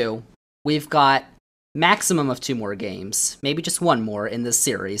 3-2. We've got maximum of 2 more games, maybe just 1 more in this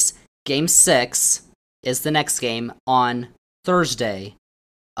series. Game 6 is the next game on Thursday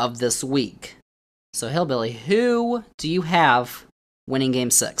of this week. So, Hillbilly, who do you have winning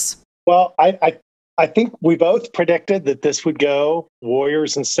Game 6? Well, I think we both predicted that this would go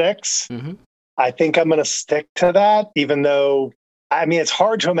Warriors in 6. Mm-hmm. I think I'm going to stick to that, even though, it's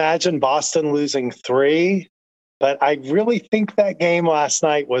hard to imagine Boston losing 3. But I really think that game last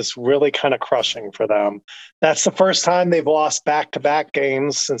night was really kind of crushing for them. That's the first time they've lost back-to-back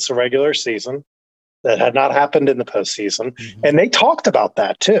games since the regular season. That had not happened in the postseason. Mm-hmm. And they talked about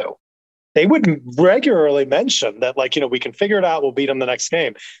that too. They would regularly mention that, we can figure it out, we'll beat them the next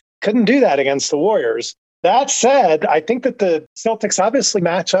game. Couldn't do that against the Warriors. That said, I think that the Celtics obviously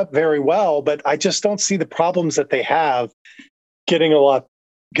match up very well, but I just don't see the problems that they have getting a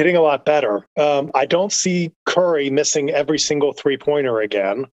lot better. I don't see Curry missing every single three-pointer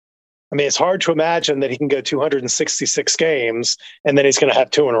again. I mean, it's hard to imagine that he can go 266 games and then he's going to have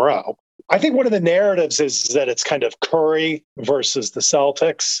two in a row. I think one of the narratives is that it's kind of Curry versus the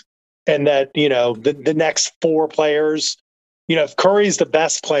Celtics, and that, the next four players, if Curry's the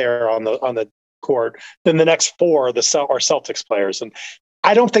best player on the court, then the next four are Celtics players. And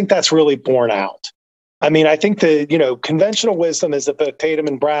I don't think that's really borne out. I mean, I think the, conventional wisdom is that both Tatum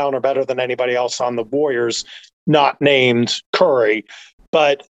and Brown are better than anybody else on the Warriors, not named Curry.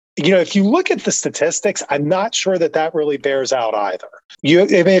 But, if you look at the statistics, I'm not sure that really bears out either.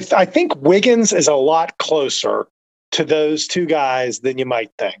 I think Wiggins is a lot closer to those two guys than you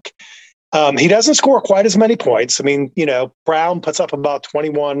might think. He doesn't score quite as many points. I mean, Brown puts up about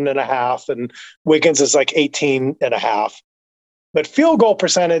 21 and a half and Wiggins is like 18 and a half. But field goal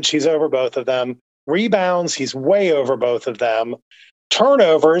percentage, he's over both of them. Rebounds, he's way over both of them.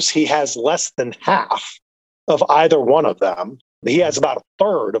 Turnovers, he has less than half of either one of them. He has about a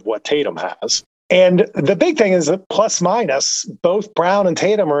third of what Tatum has. And the big thing is that plus minus, both Brown and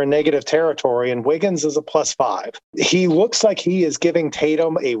Tatum are in negative territory, and Wiggins is a +5. He looks like he is giving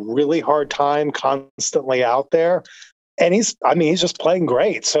Tatum a really hard time constantly out there. And he's just playing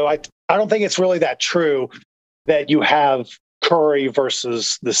great. So I don't think it's really that true that you have Curry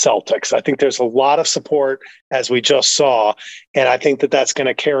versus the Celtics. I think there's a lot of support, as we just saw, and I think that that's going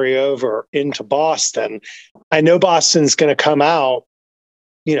to carry over into Boston. I know Boston's going to come out,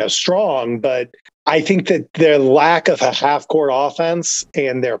 strong, but I think that their lack of a half-court offense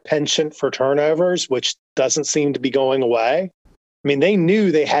and their penchant for turnovers, which doesn't seem to be going away. I mean, they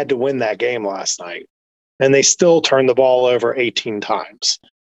knew they had to win that game last night, and they still turned the ball over 18 times.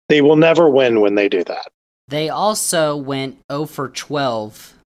 They will never win when they do that. They also went 0 for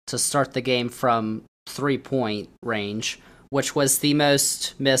 12 to start the game from three-point range, which was the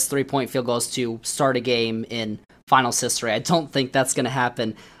most missed three-point field goals to start a game in finals history. I don't think that's going to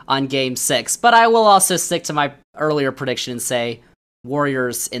happen on Game 6, but I will also stick to my earlier prediction and say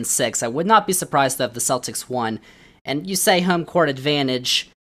Warriors in 6. I would not be surprised if the Celtics won. And you say home court advantage.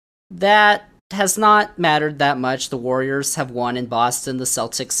 That has not mattered that much. The Warriors have won in Boston. The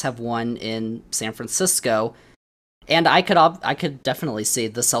Celtics have won in San Francisco. And I could definitely see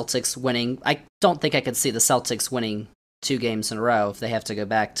the Celtics winning. I don't think I could see the Celtics winning 2 games in a row if they have to go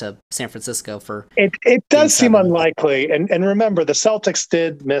back to San Francisco for it does seem unlikely. And remember, the Celtics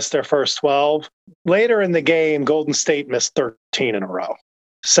did miss their first 12. Later in the game, Golden State missed 13 in a row.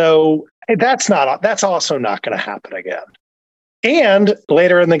 So that's also not going to happen again. And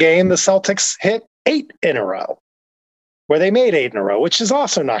later in the game, the Celtics hit 8 in a row, where they made 8 in a row, which is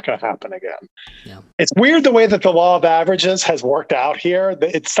also not going to happen again. Yeah. It's weird the way that the law of averages has worked out here.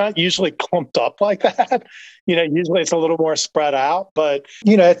 It's not usually clumped up like that. Usually it's a little more spread out, but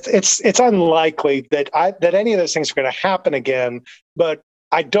it's unlikely that any of those things are going to happen again. But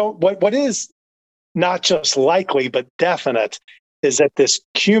what is not just likely, but definite is that this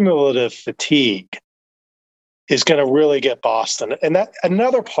cumulative fatigue is going to really get Boston. And that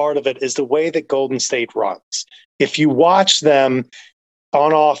another part of it is the way that Golden State runs. If you watch them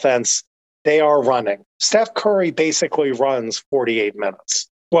on offense, they are running. Steph Curry basically runs 48 minutes.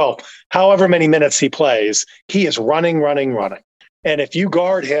 Well, however many minutes he plays, he is running. And if you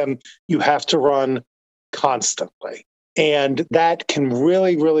guard him, you have to run constantly. And that can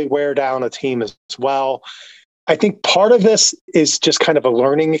really, really wear down a team as well. I think part of this is just kind of a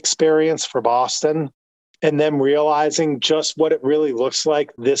learning experience for Boston, and them realizing just what it really looks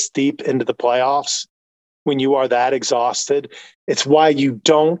like this deep into the playoffs when you are that exhausted. It's why you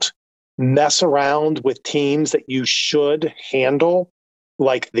don't mess around with teams that you should handle,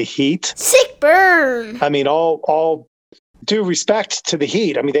 like the Heat. Sick burn. I mean, all due respect to the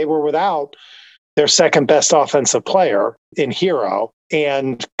Heat. I mean, they were without their second best offensive player in Hero,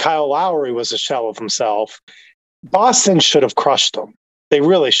 and Kyle Lowry was a shell of himself. Boston should have crushed them. They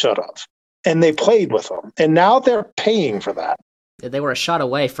really should have. And they played with them. And now they're paying for that. They were a shot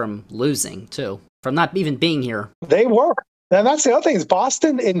away from losing, too. From not even being here. They were. And that's the other thing is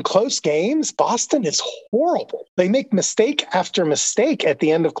Boston in close games, Boston is horrible. They make mistake after mistake at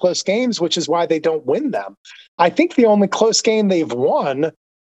the end of close games, which is why they don't win them. I think the only close game they've won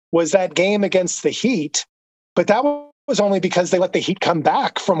was that game against the Heat. But that was only because they let the Heat come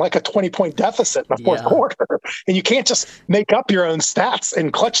back from like a 20-point deficit in the fourth quarter. And you can't just make up your own stats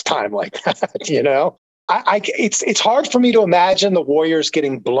in clutch time like that, It's hard for me to imagine the Warriors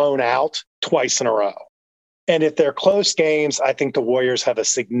getting blown out twice in a row. And if they're close games, I think the Warriors have a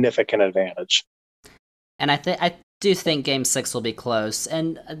significant advantage. And I do think Game 6 will be close.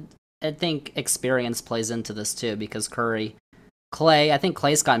 And I think experience plays into this too, because I think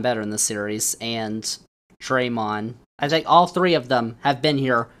Clay's gotten better in this series, and Draymond. I think all three of them have been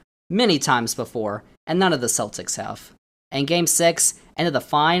here many times before, and none of the Celtics have. And Game 6, into the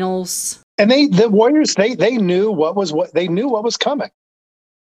finals. And the Warriors, they knew what was coming.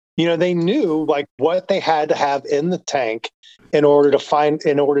 They knew like what they had to have in the tank in order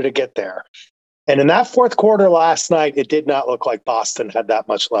to get there. And in that fourth quarter last night, it did not look like Boston had that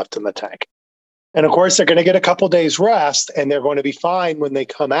much left in the tank. And of course, they're going to get a couple days rest, and they're going to be fine when they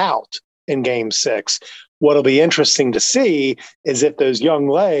come out in Game 6. What'll be interesting to see is if those young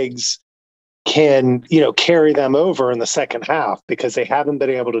legs can, carry them over in the second half, because they haven't been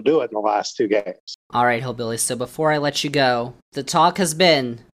able to do it in the last two games. All right, Hillbilly. So before I let you go, the talk has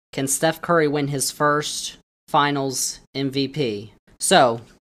been, can Steph Curry win his first Finals MVP? So,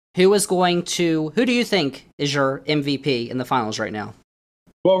 who do you think is your MVP in the Finals right now?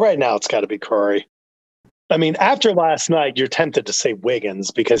 Well, right now it's got to be Curry. I mean, after last night, you're tempted to say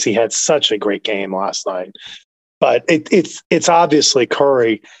Wiggins because he had such a great game last night. But it's obviously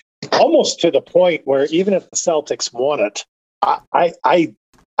Curry, almost to the point where even if the Celtics won it, I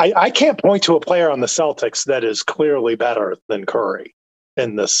can't point to a player on the Celtics that is clearly better than Curry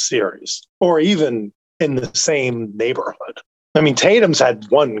in this series, or even in the same neighborhood. I mean, Tatum's had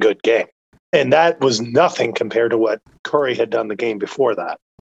one good game, and that was nothing compared to what Curry had done the game before that.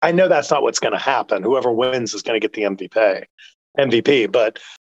 I know that's not what's going to happen. Whoever wins is going to get the MVP, but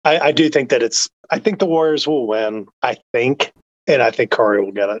I do think that I think the Warriors will win, and I think Curry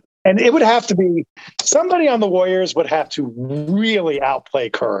will get it. And it would have to be somebody on the Warriors would have to really outplay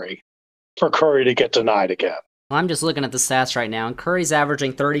Curry for Curry to get denied again. Well, I'm just looking at the stats right now, and Curry's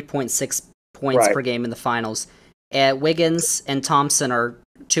averaging 30.6 points per game in the Finals. Wiggins and Thompson are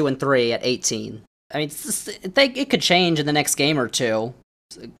 2 and 3 at 18. I mean, it could change in the next game or two.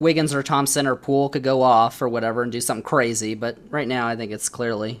 Wiggins or Thompson or Poole could go off or whatever and do something crazy, but right now I think it's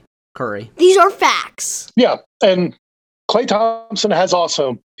clearly Curry. These are facts. Yeah, and Klay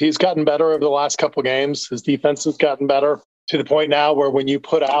Thompson he's gotten better over the last couple games. His defense has gotten better to the point now where when you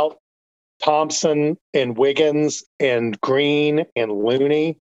put out Thompson and Wiggins and Green and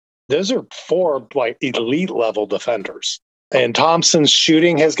Looney, those are 4 like elite level defenders. And Thompson's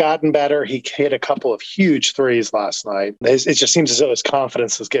shooting has gotten better. He hit a couple of huge threes last night. It just seems as though his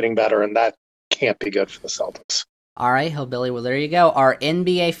confidence is getting better, and that can't be good for the Celtics. All right, Hillbilly, well, there you go. Our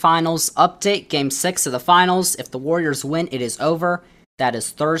NBA Finals update, Game 6 of the Finals. If the Warriors win, it is over. That is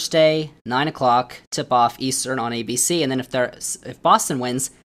Thursday, 9 o'clock, tip-off Eastern on ABC. And then if Boston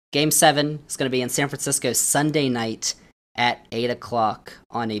wins, Game 7 is going to be in San Francisco Sunday night at 8 o'clock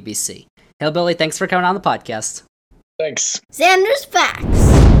on ABC. Hillbilly, thanks for coming on the podcast. Thanks. Xander's Facts.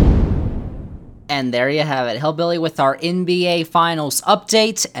 And there you have it, Hillbilly, with our NBA Finals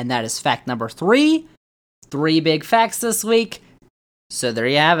update. And that is fact number 3. 3 big facts this week. So there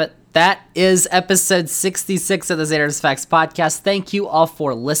you have it. That is episode 66 of the Xander's Facts podcast. Thank you all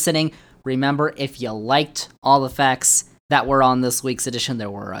for listening. Remember, if you liked all the facts that were on this week's edition, there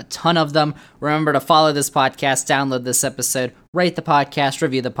were a ton of them. Remember to follow this podcast, download this episode, rate the podcast,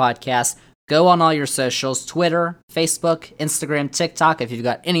 review the podcast. Go on all your socials, Twitter, Facebook, Instagram, TikTok. If you've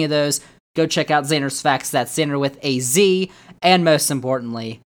got any of those, go check out Xander's Facts. That's Xander with a Z. And most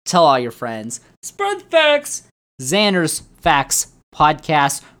importantly, tell all your friends. Spread the facts. Xander's Facts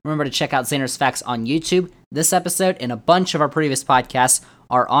podcast. Remember to check out Xander's Facts on YouTube. This episode and a bunch of our previous podcasts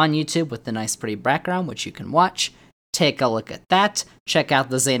are on YouTube with the nice pretty background, which you can watch. Take a look at that. Check out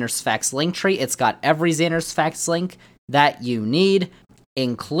the Xander's Facts link tree. It's got every Xander's Facts link that you need,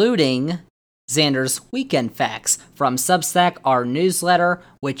 including Xander's Weekend Facts from Substack, our newsletter,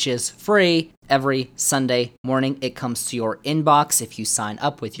 which is free every Sunday morning. It comes to your inbox if you sign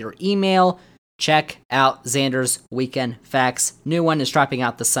up with your email. Check out Xander's Weekend Facts. New one is dropping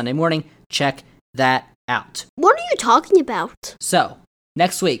out this Sunday morning. Check that out. What are you talking about? So,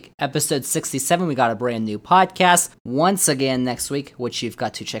 next week, episode 67, we got a brand new podcast. Once again next week, which you've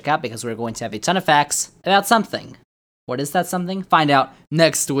got to check out because we're going to have a ton of facts about something. What is that something? Find out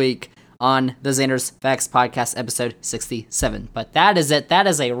next week on the Xander's Facts podcast, episode 67. But that is it. That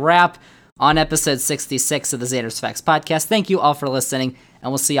is a wrap on episode 66 of the Xander's Facts podcast. Thank you all for listening,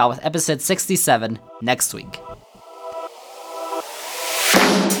 and we'll see y'all with episode 67 next week.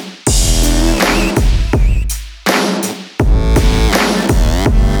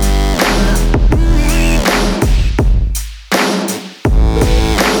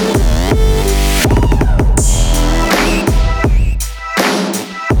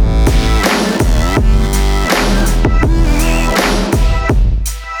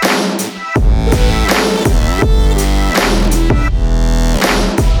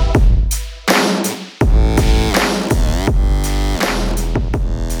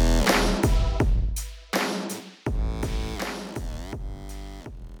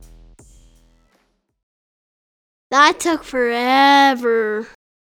 That took forever.